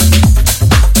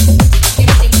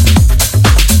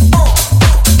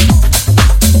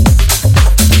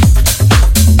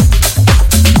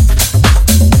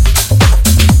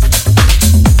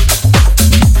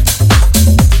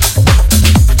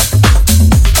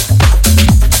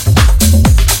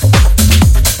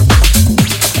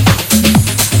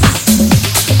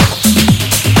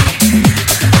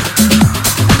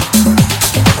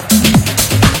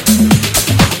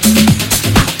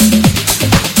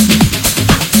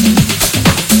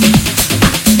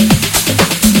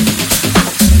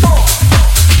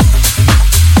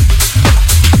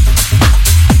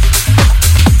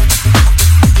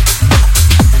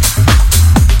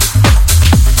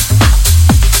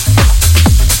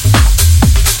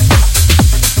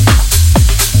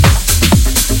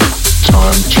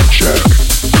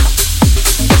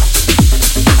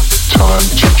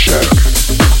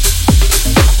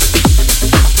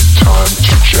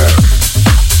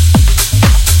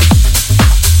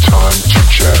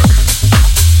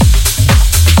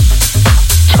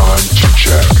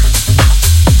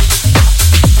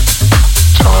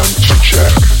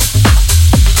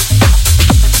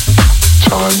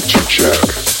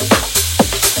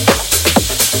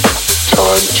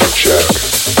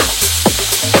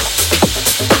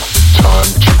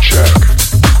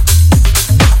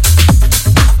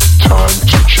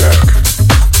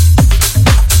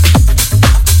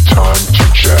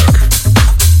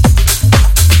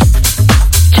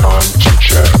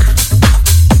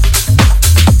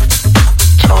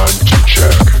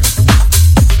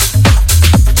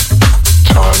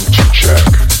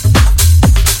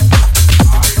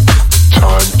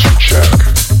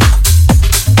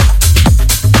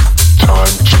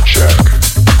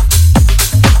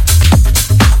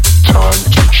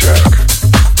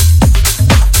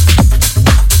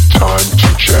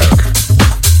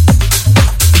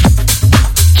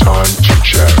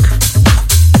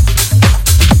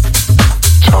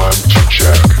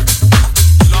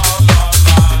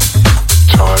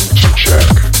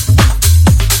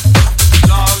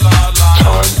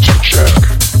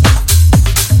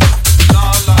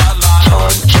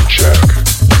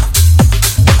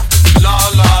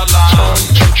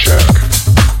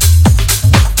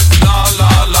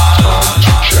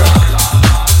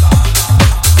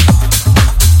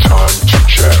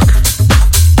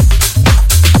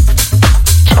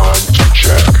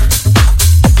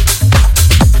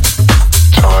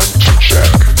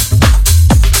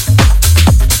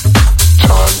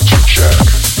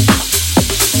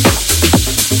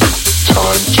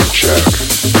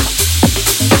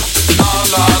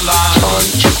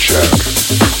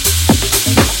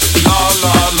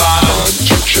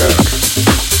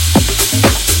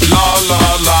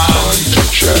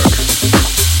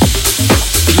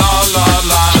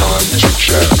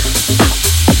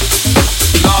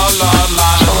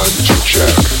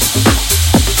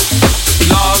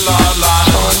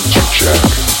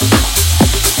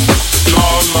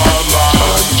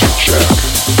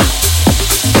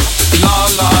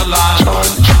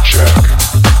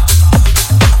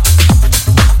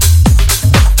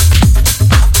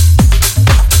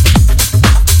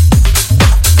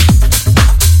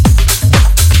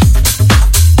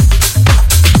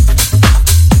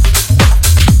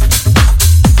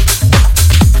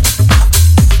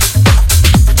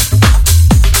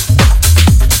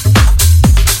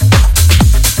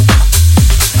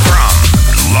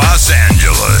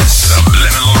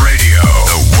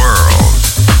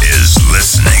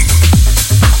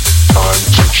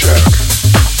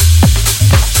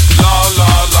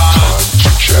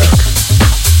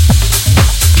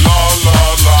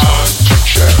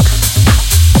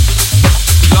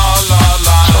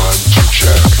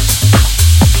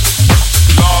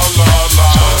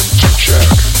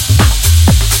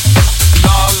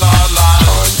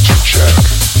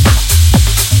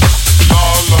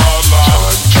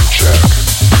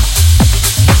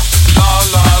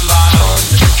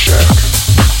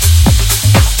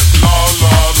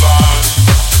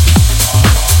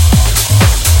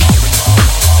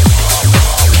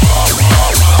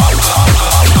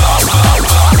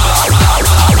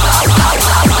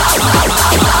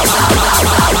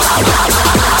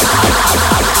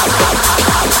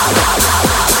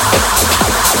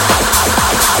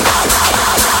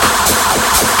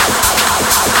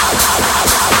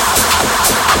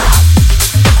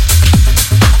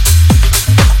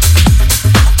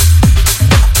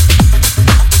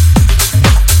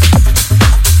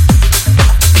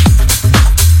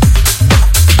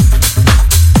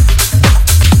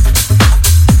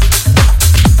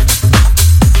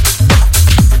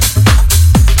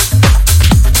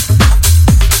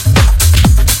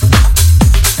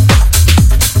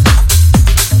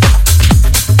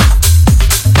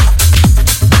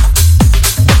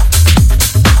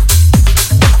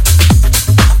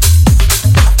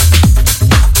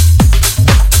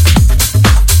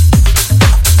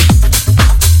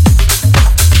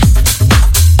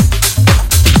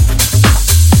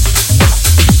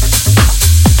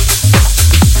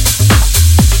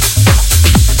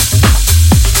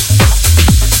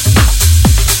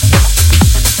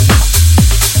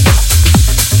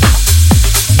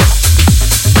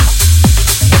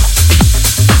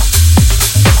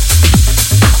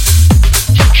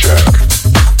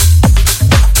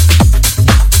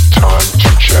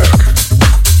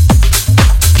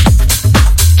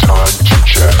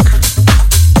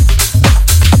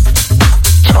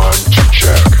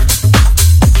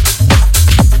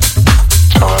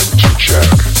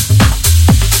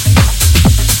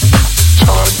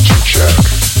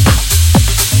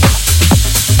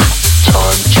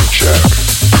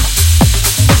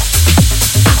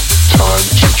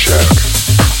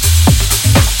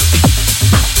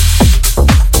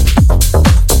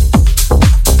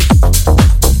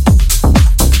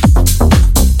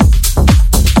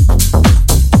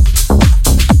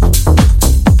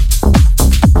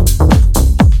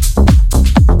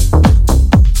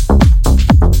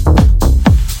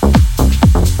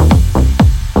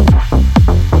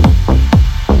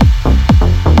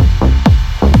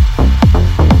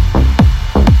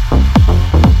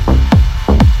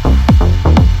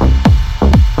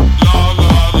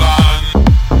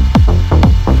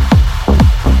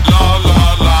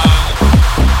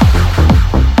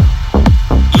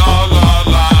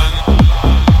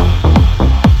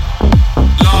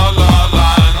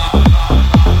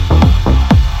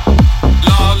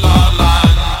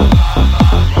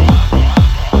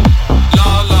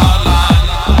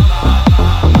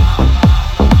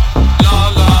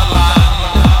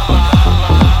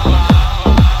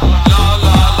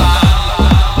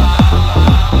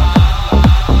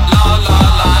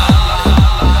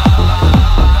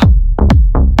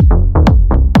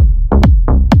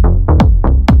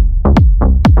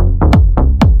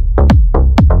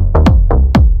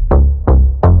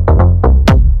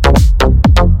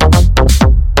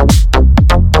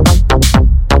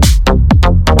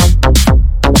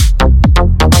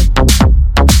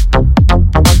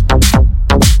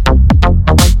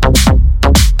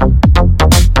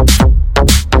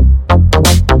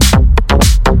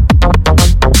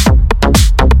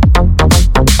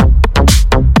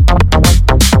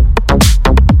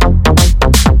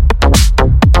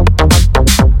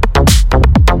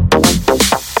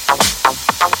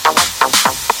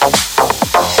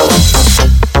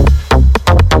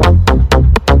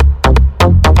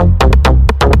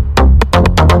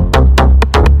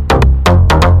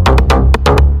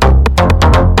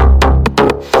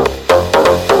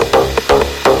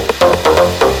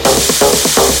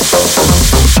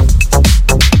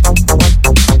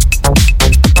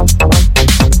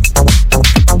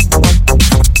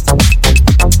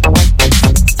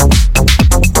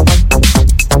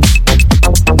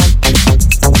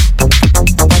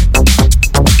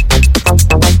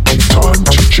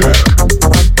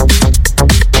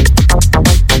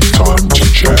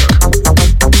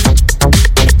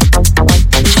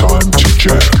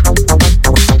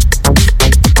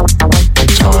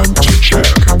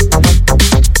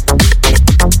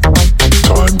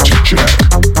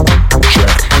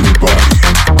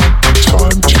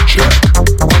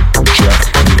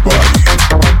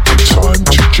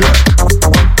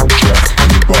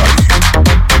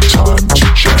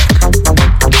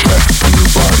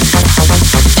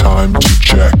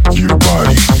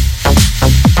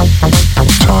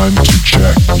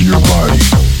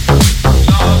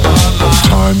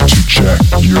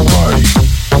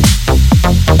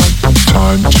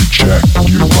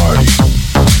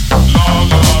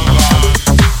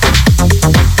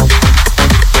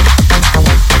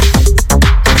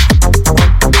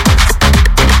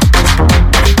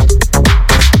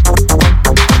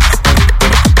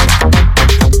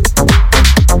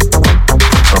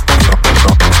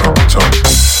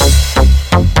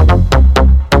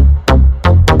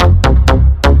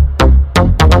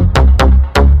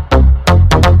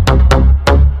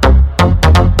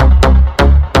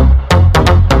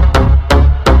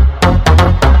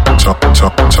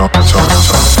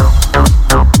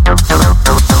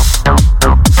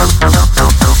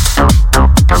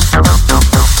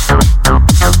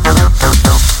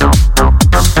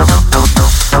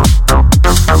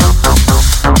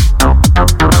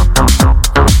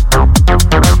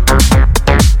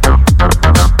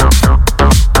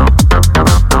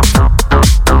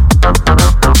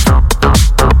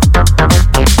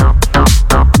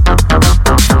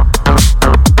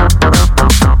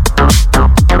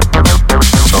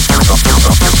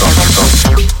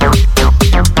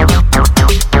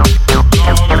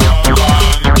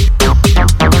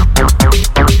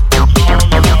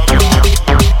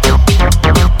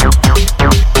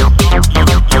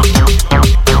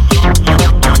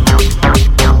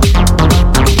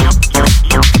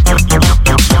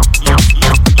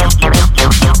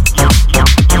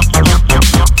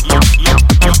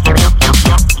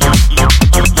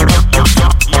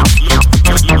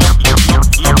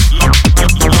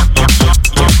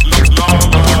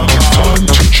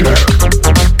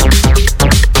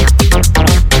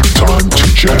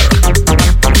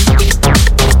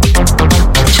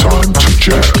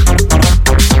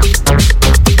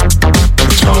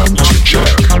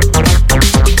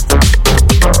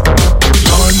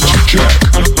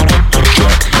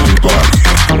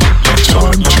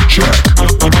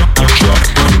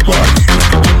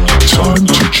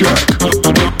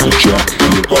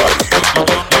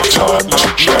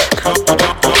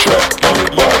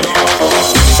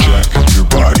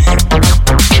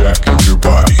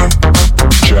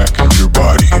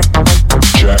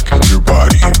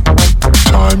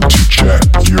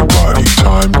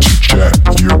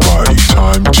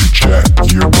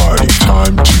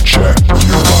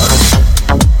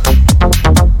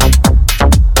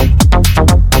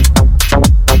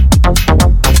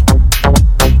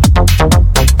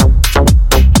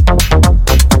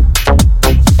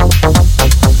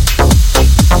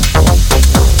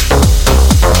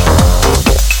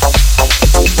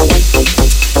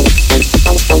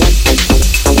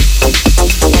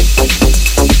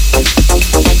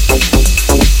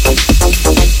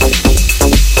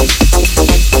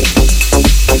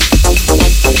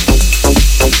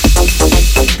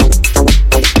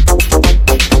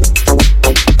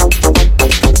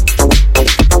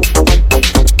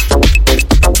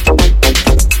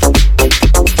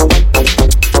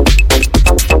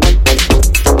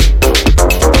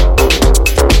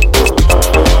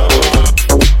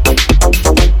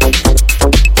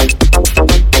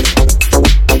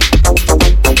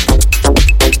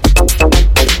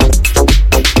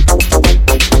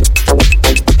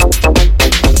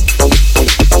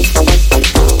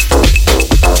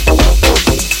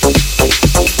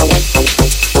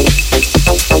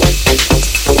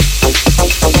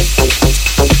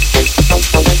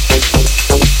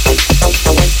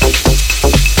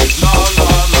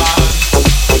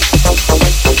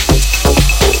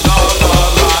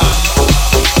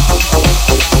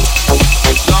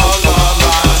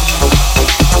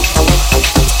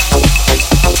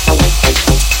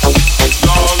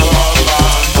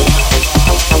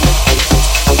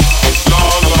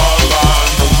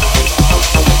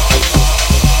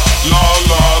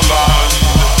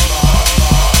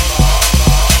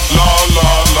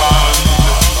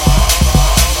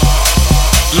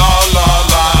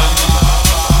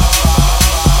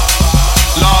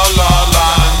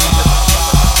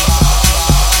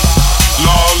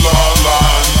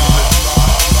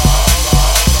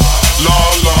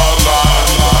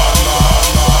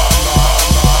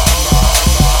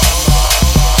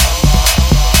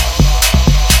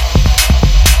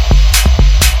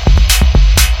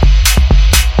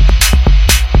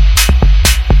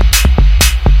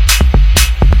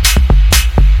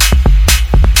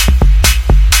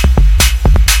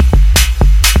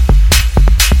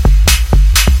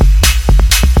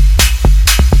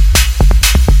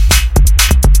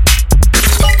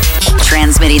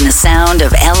 transmitting the sound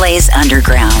of LA's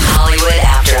underground. Hollywood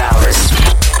After Hours.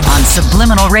 On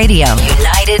Subliminal Radio.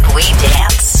 United We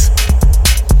Dance.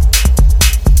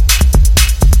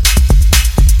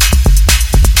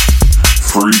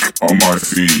 Freak on my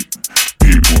feet,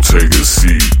 people take a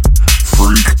seat.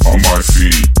 Freak on my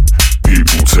feet,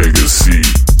 people take a seat.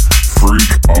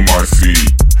 Freak on my feet,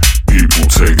 people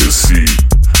take a seat.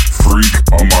 Freak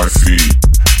on my feet,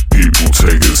 people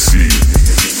take a seat.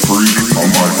 Freak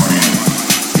on my feet,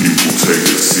 people take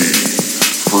a seat.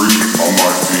 Freak on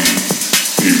my feet,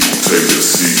 people take a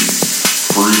seat.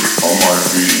 Freak on my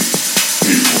feet,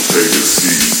 people take a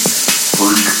seat.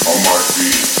 Freak on my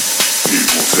feet,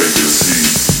 people take a seat.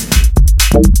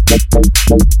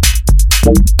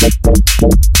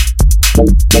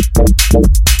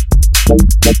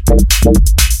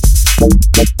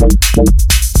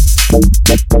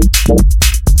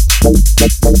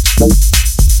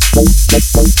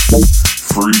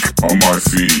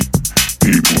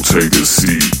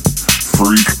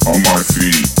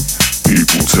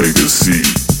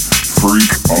 Freak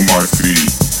on my feet,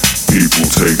 people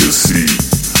take a seat.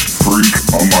 Freak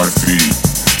on my feet,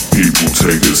 people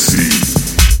take a seat.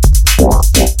 Freak on my feet,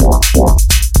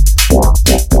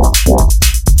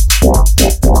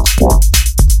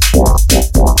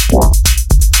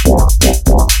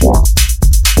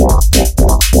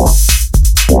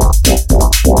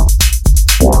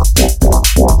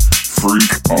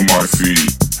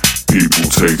 people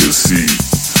take a seat.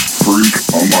 Freak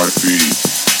on my feet,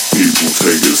 people take a seat. Freak on my feet, people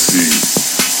take a seat.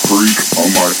 Freak on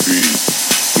my feet, people take a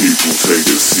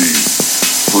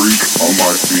seat.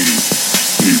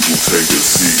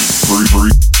 Freak on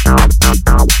my feet,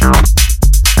 people take a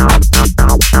seat.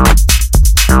 Freak on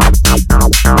my feet, people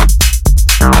take a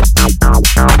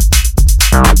seat.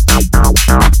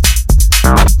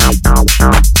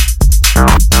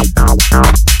 Freak,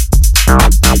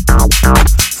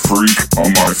 freak. Freak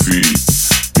on my feet,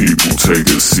 people take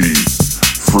a seat.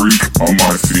 Freak on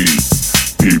my feet,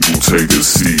 people take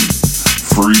a seat.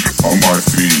 Freak on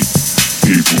my feet,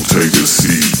 people take a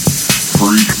seat.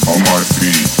 Freak on my feet,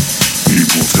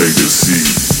 people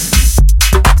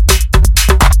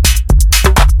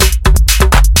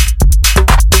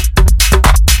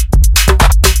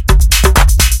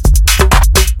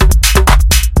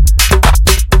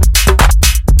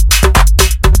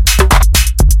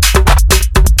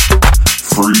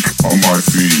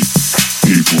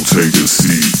take a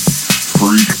seat.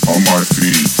 Freak on my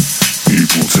feet,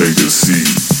 people take a seat.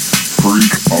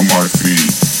 Freak on my feet, people take a seat. Freak on my feet,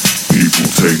 people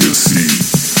take a seat.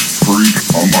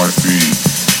 Freak on my feet,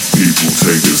 people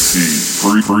take a seat.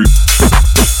 Freak, freak.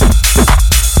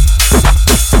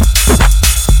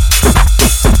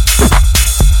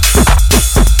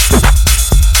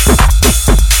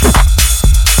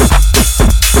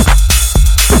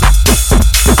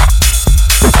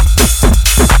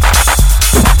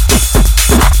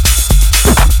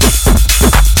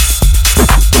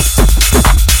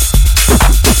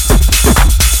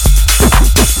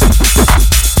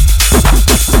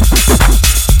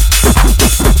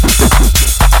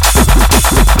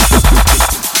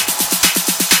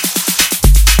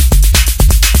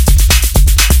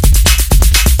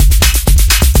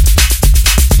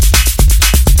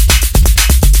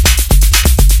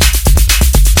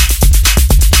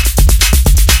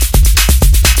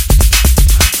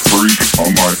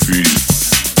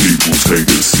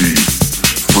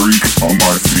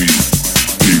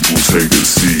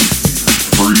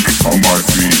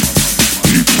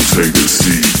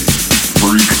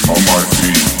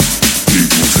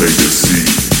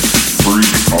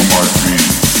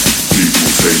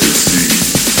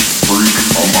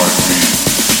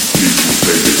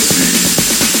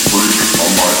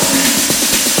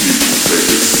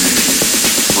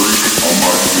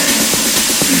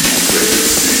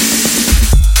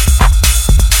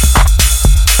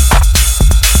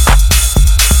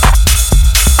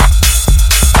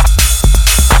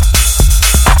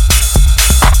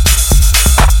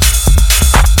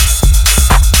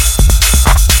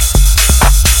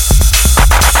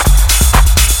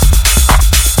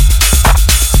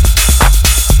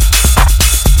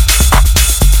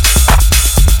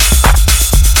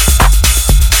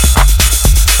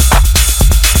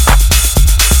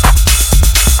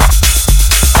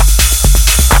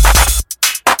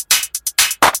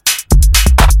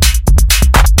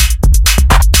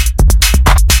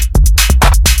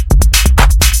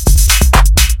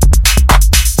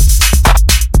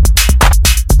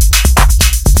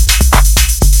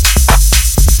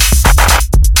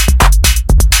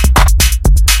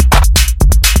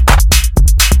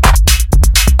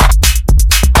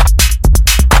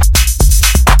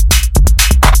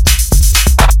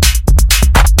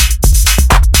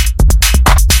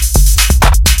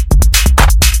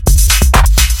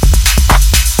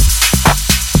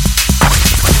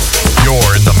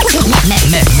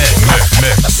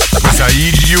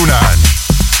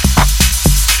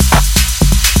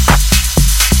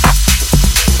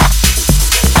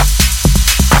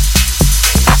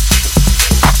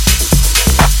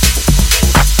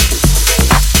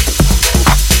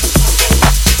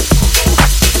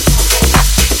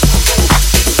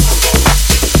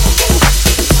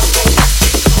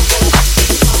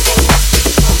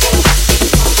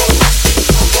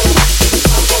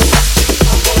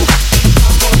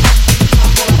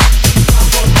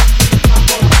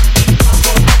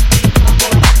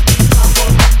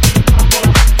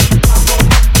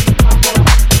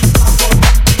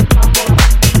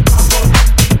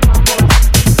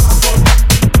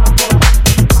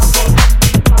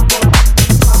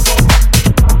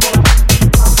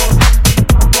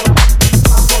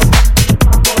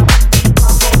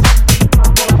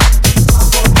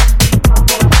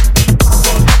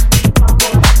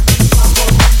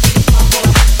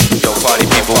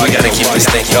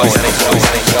 going.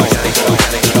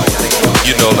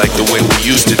 You know, like the way we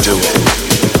used to do it.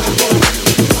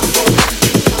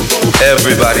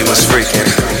 Everybody was freaking.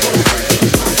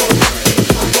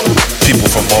 People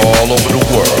from all over the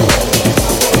world.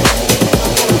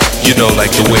 You know,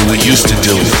 like the way we used to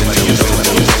do it.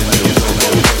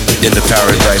 In the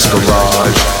Paradise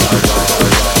Garage.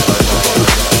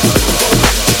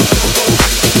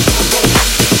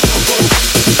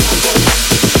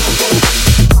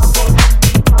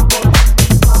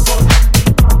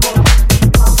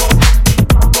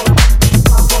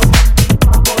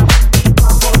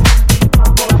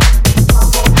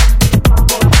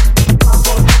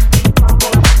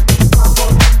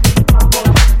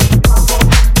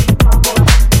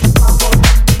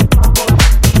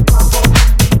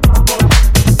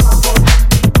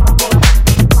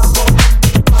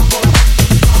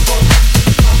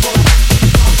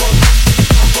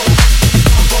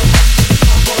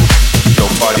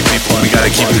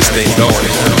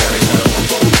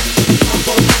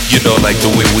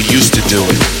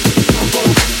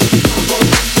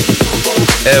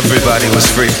 Everybody was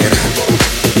freaking.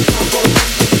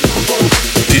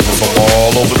 People from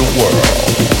all over the world.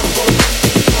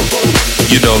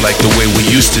 You know, like the way we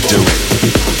used to do it.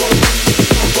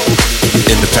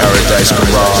 In the Paradise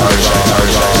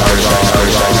Garage.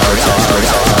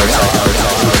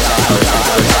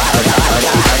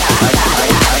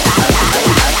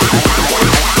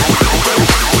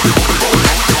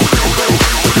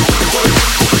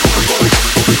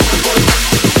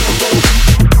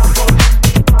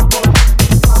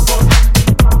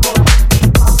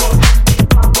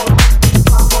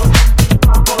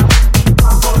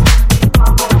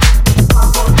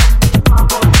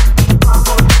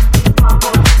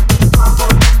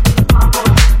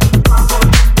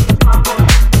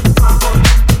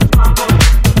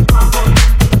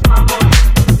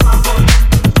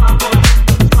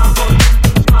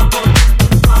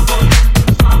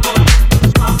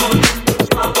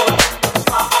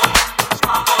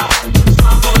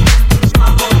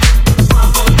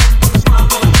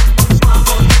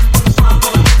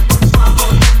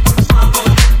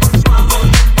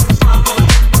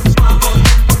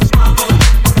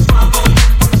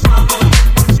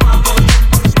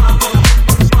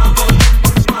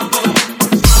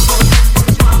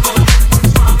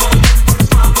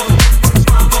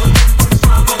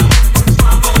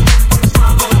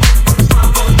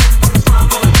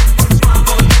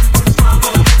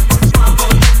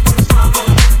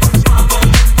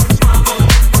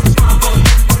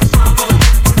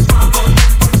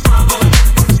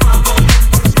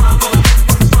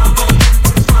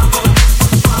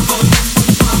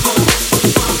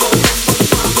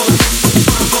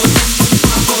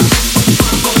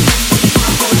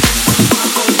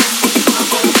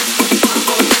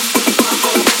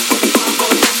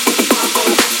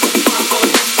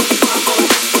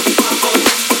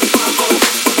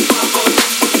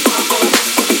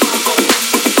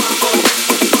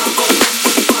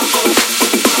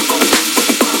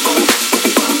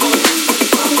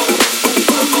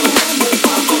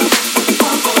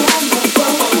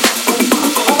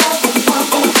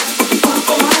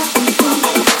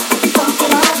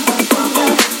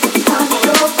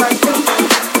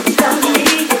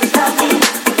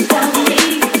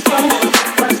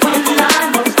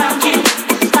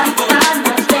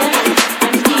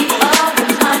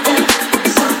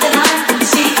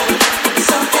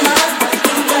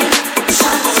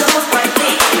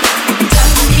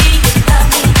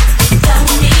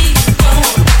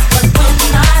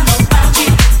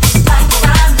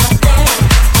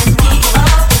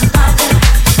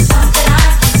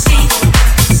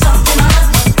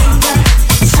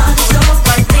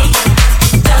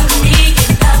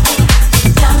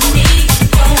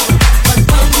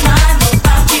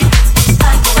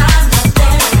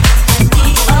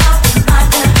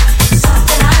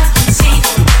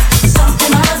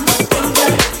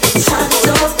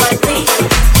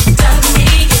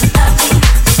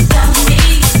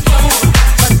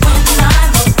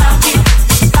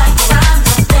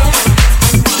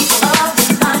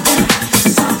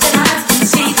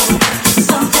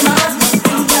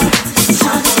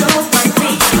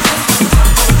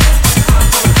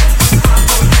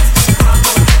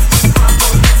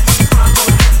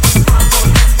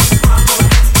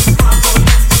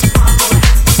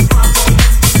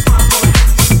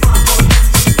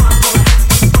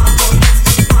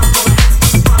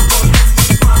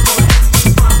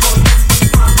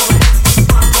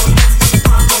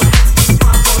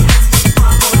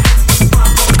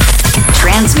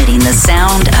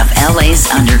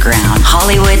 underground.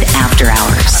 Hollywood After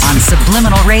Hours on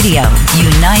Subliminal Radio.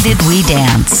 United We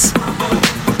Dance.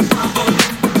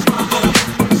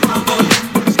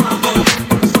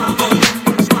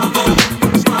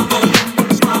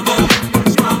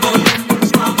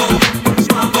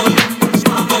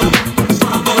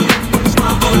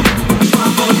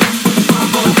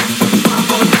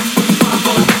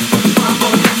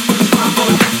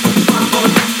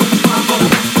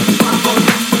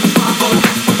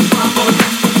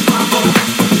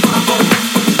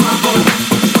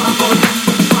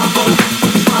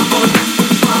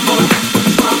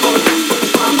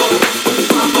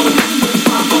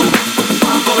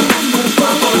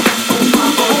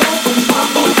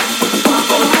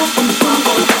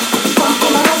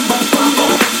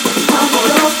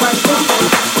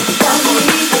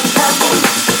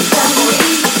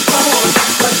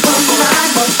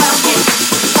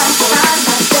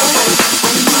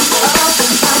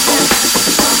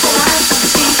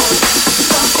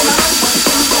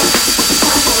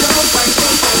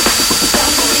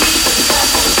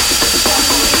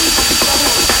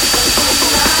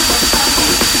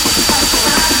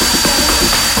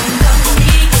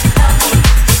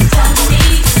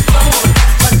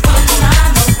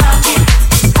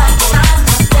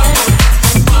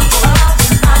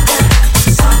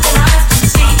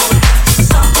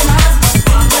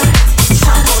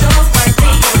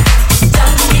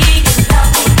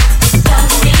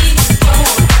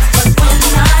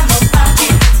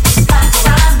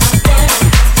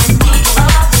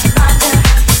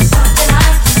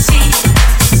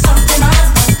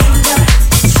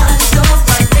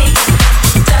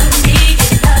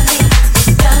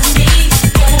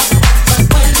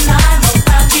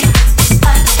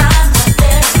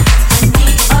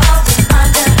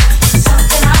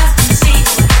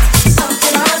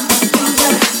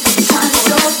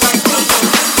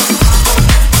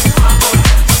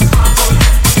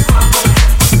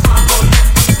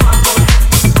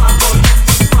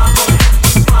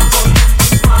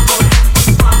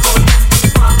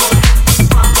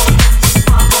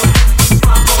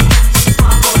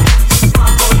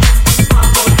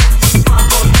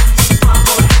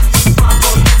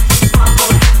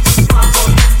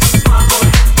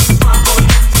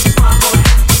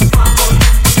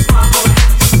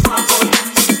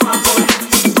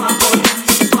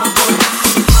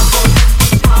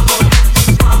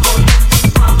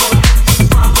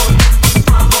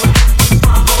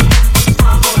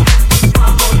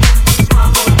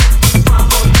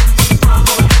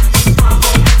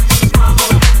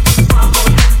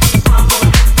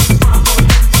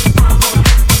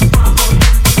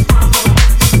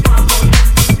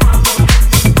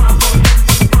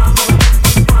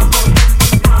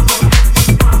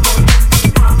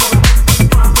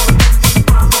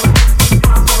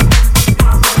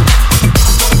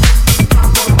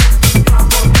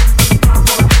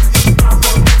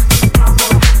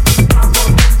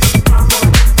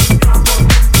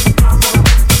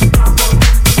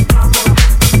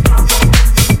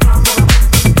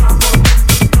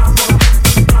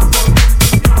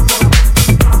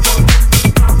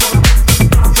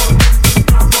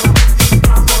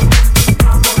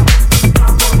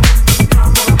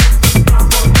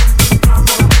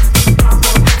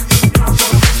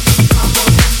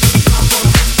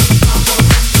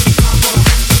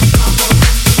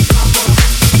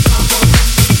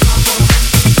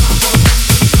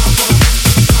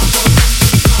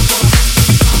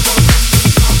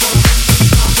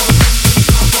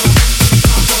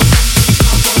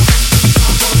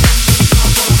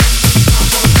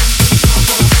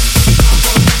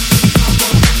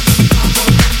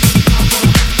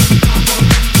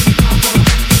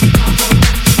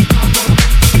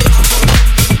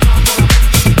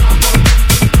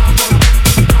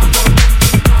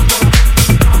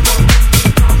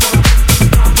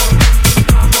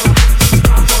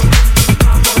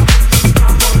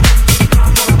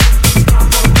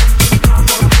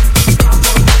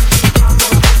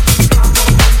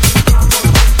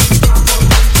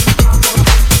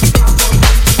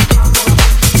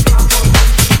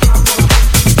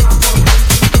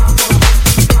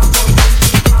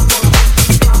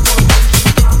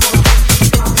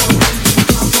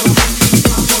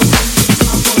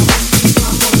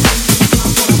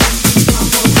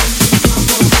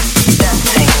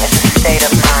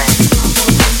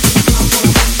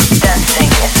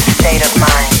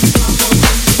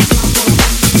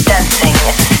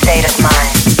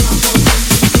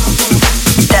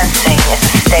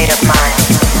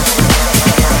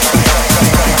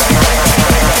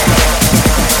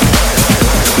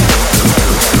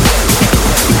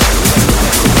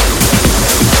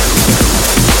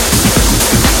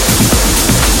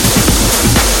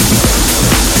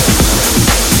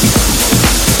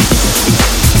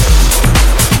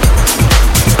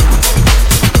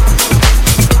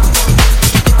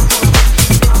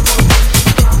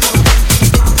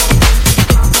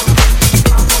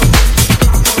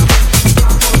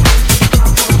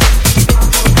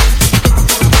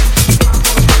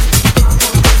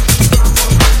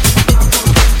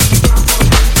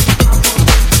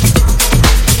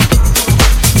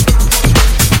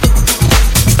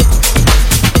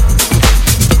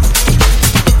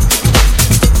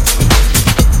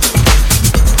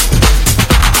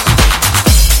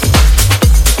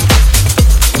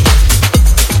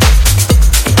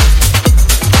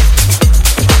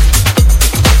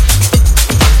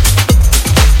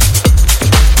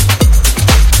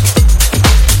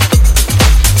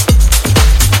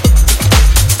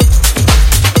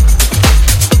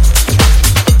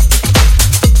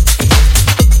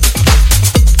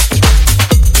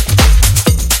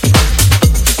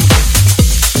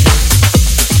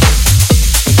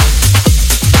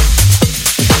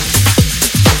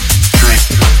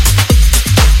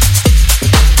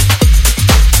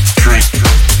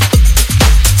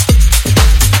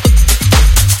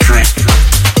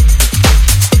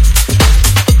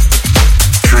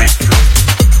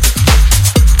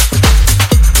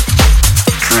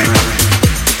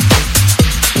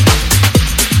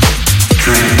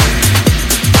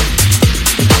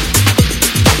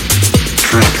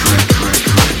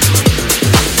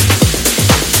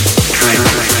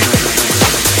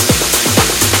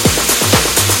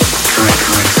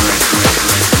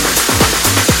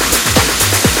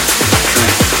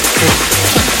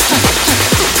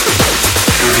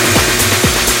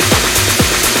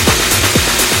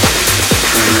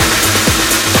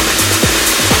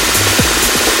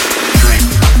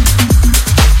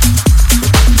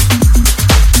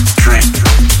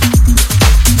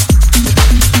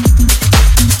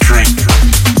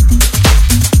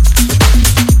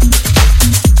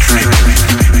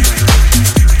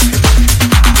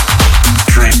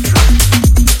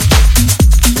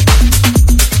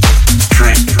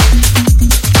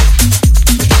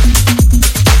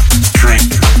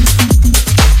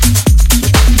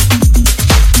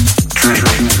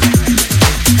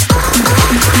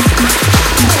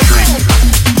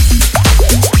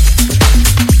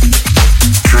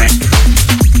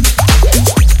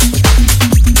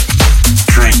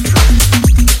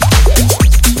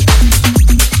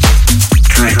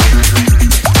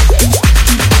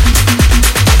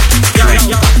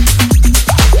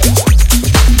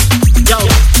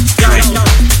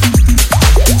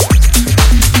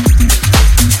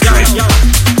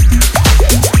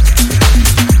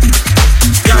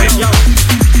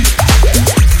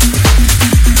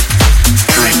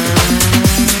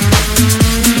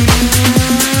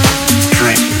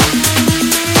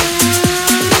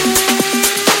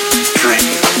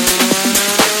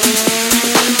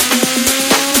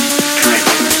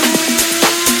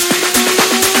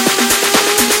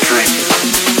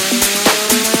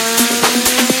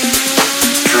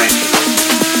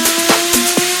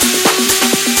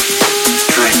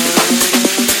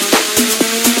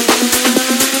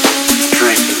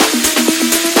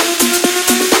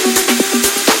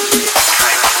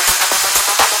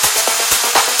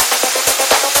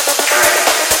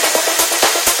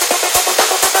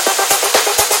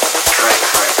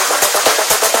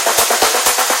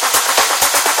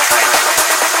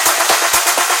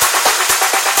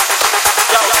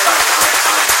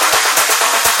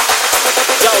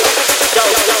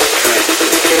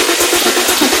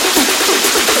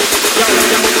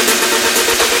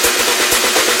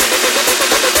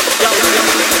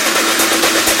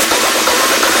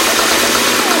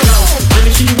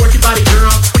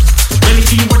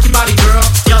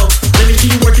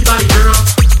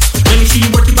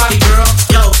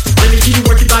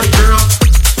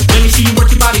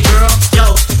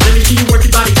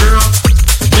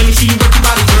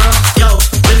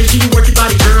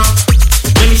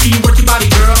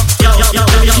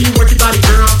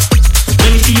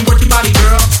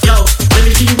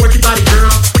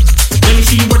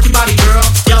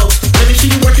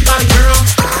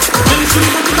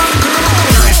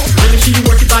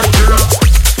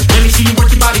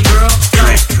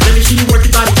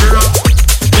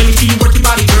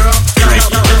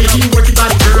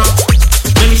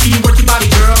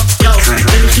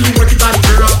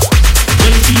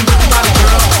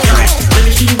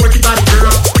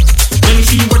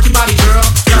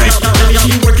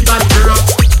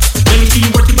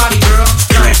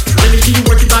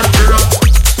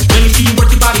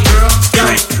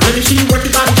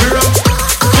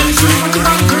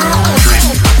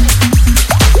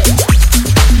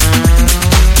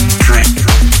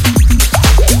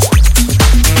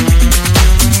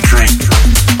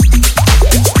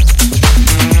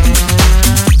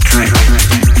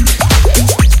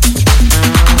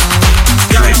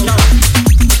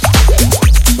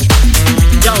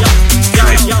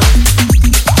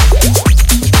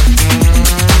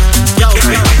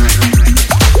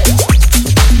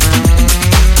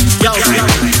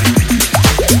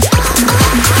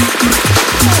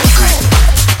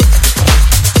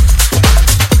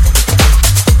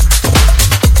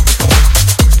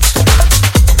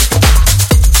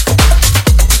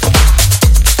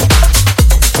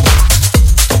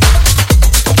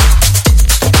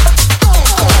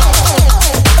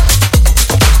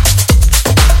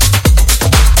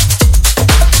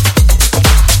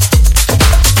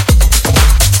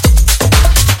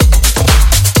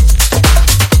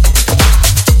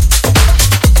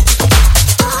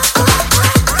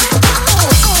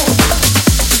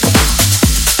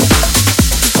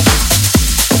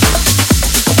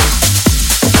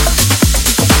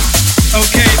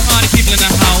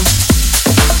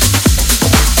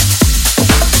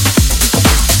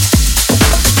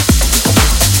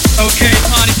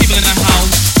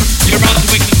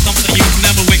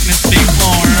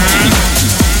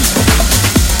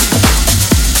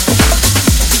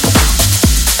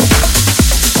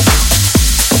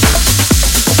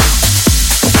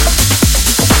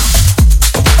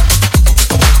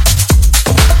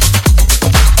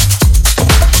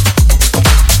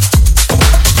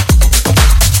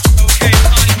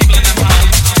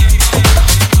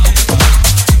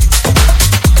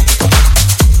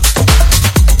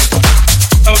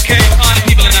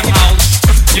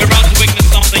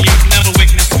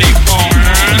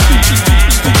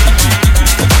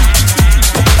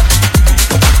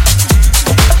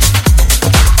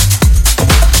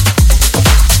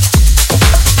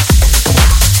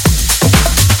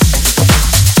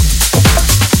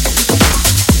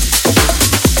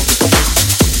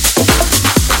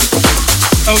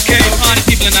 party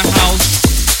people in the house.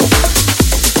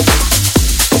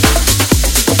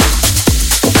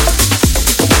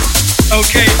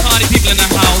 Okay, party people in the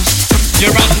house.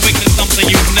 You're about to witness something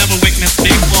you've never witnessed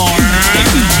before.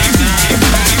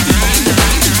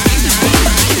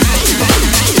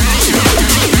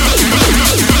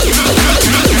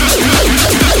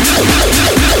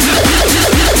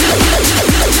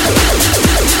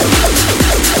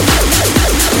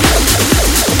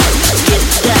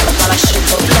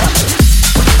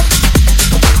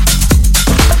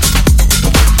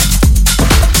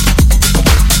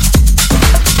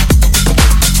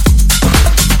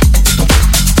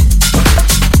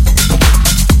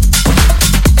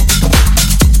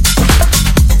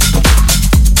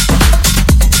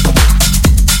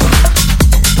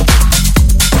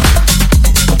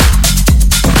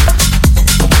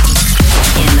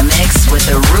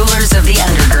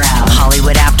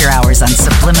 On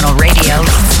Subliminal Radio,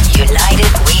 United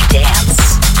We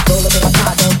Dance. Roll up in my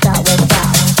car, don't stop, won't stop.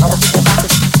 I'ma keep it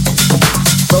rockin'.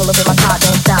 Roll up in my car,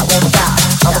 don't stop, won't stop.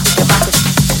 I'ma keep it rockin'.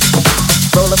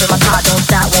 Roll up in my car,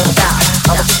 don't stop, won't stop.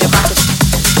 I'ma keep it rockin'.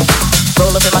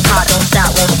 Roll up in my car, don't stop,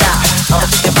 won't stop. I'ma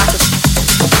keep it rockin'.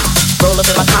 Roll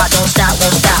up in my car, don't stop,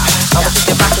 won't stop. I'ma keep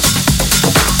it rockin'.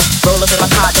 Roll up in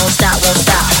my car, don't stop, won't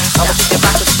stop. I'ma keep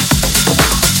it rockin'.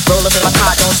 Roll up in my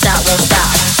car, don't stop, won't stop.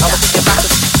 I'ma keep it rockin'.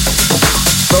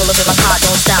 Roll up in my car,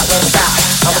 don't stop, won't stop.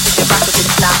 I'ma keep it rockin' till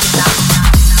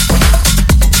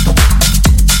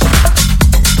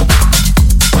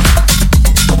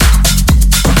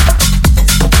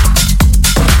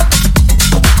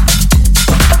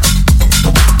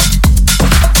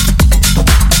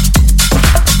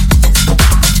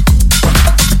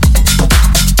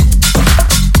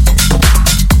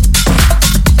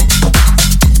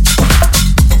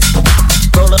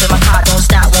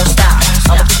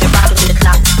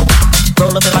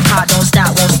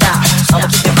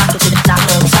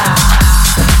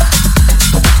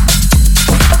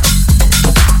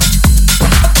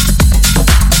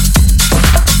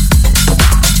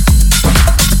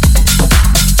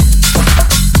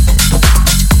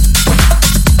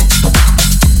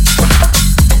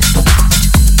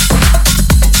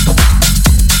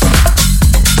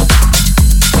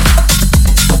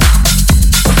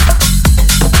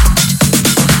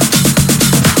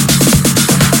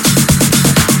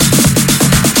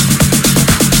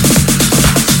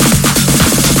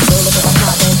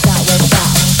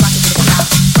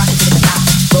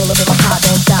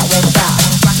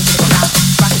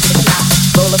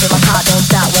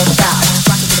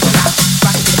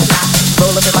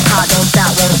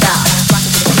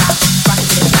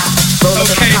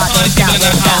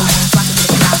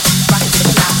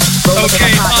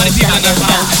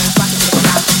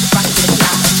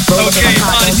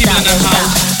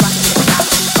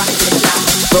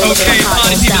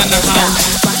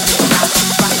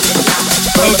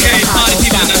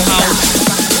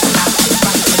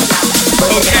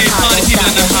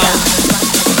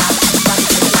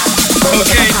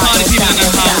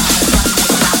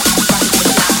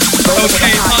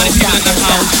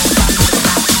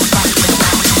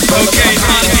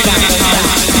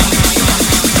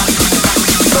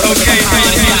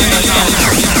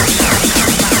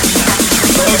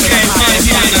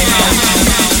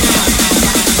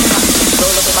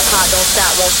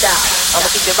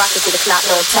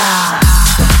it's stop.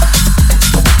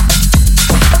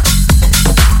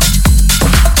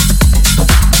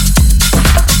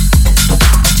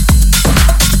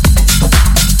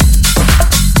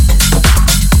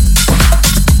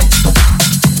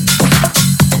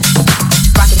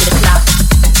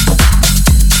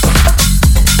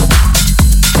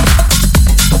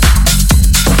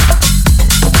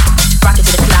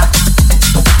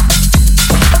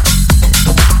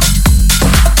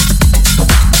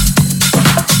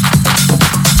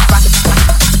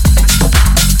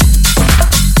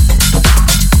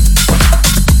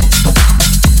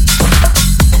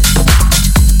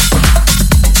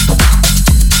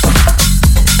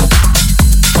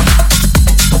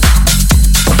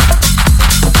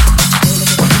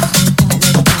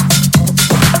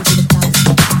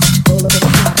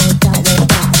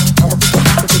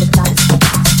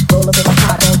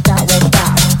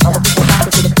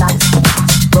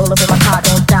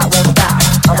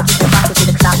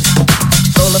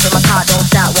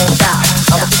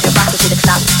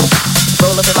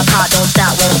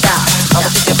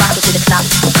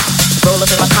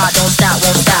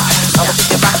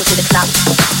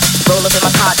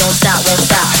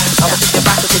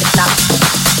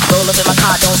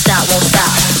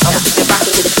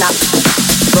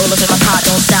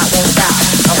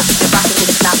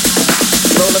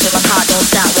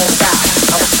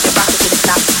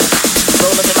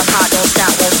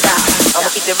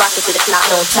 not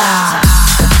no time.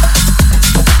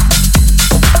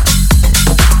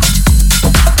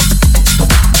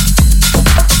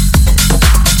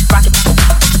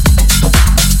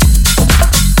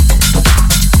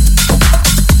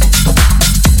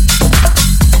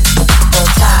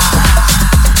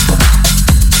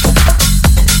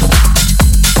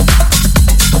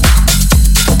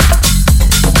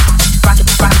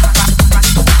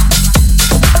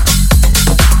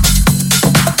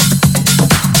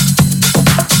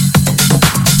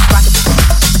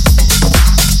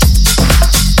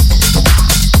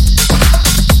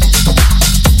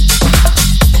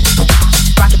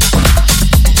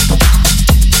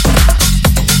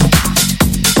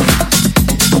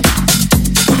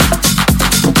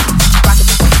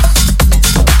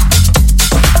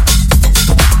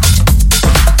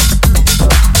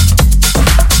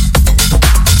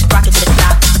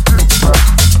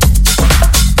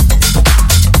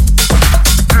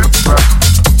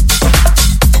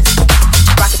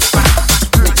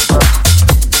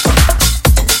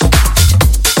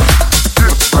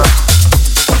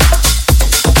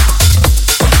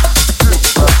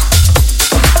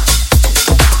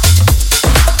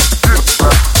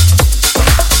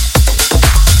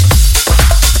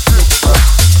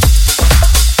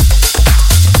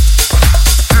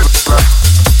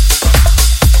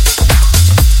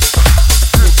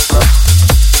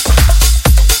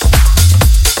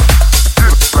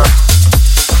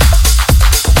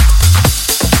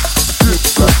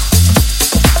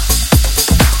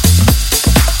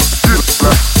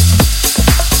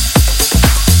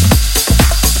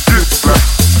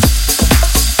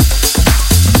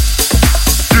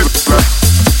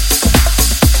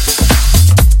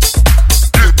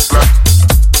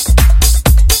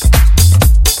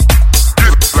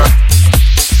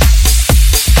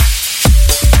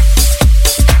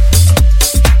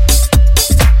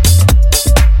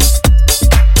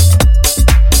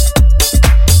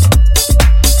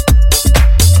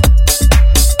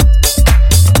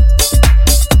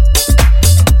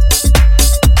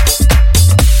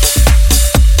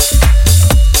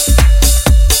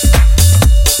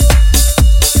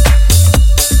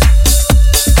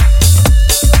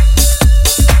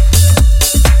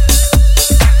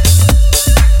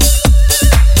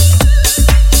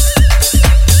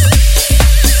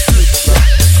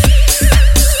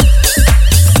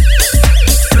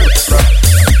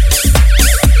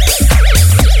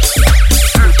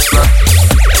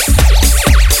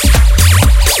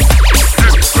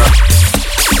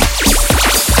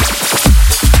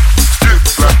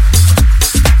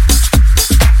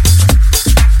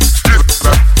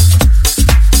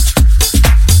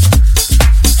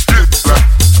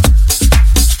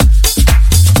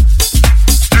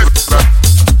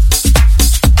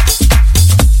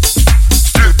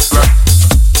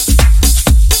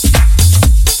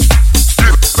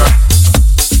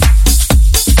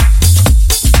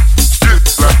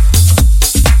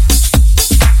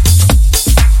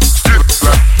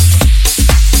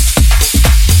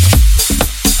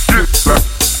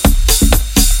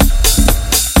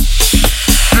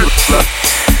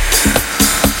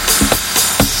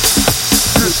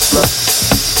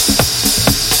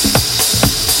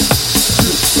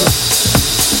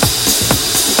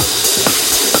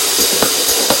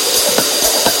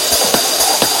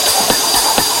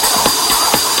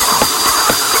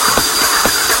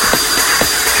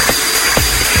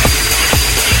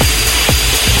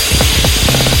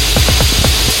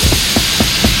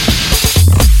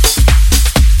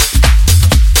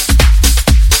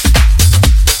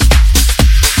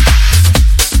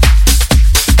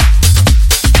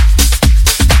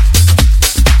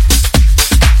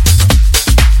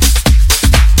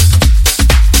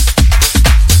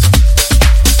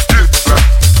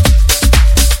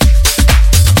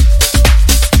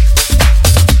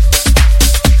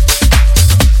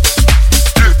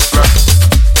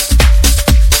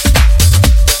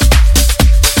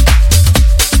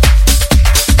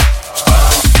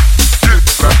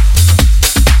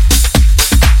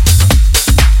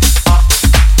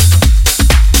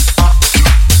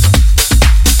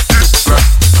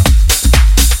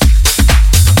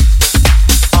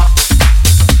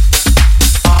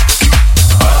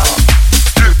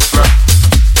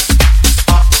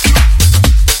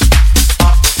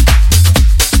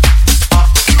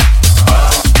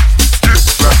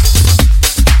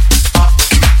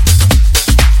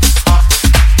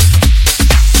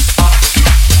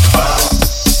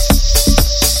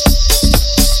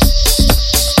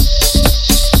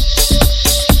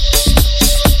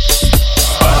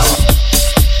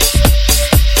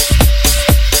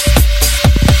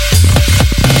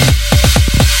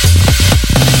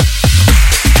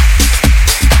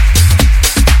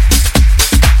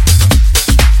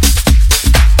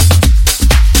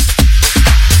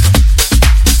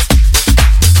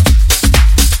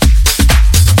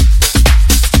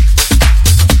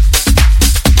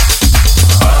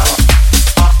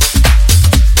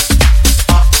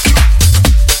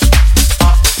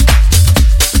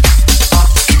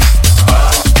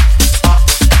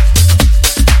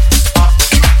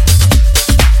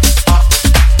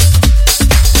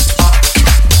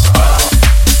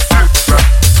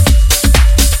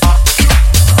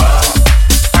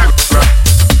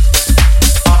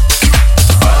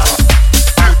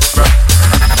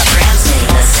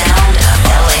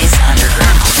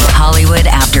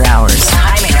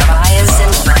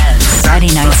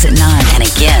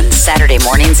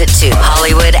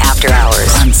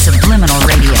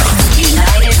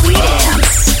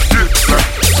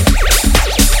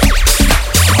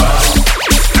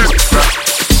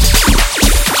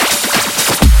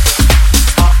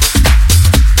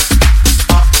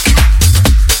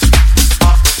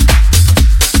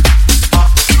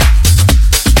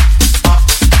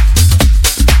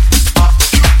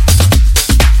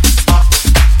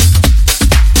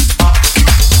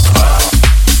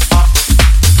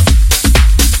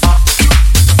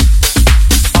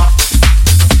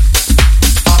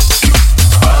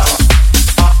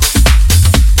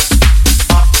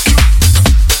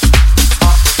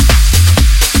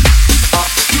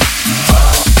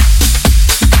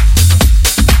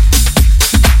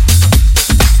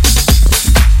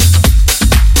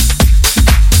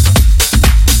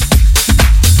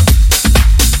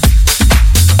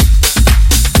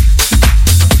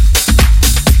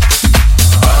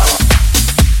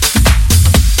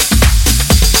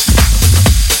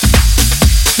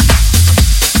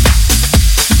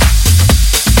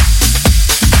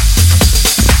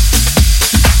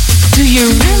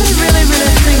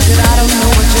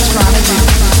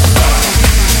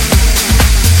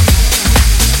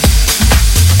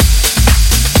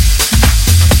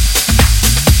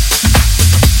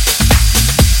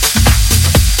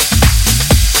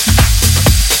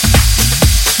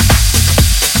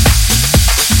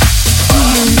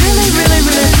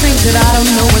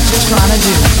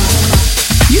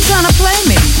 trying to play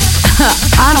me?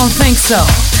 I don't think so.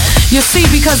 You see,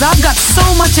 because I've got so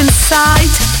much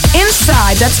inside,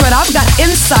 that's right, I've got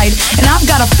insight, and I've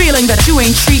got a feeling that you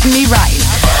ain't treating me right.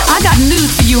 I got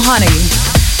news for you, honey.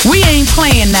 We ain't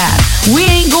playing that. We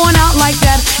ain't going out like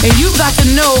that, and you've got to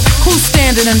know who's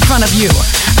standing in front of you.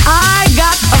 I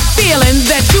got a feeling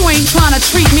that you ain't trying to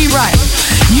treat me right.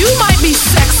 You might be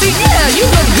sexy, yeah, you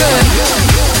look good.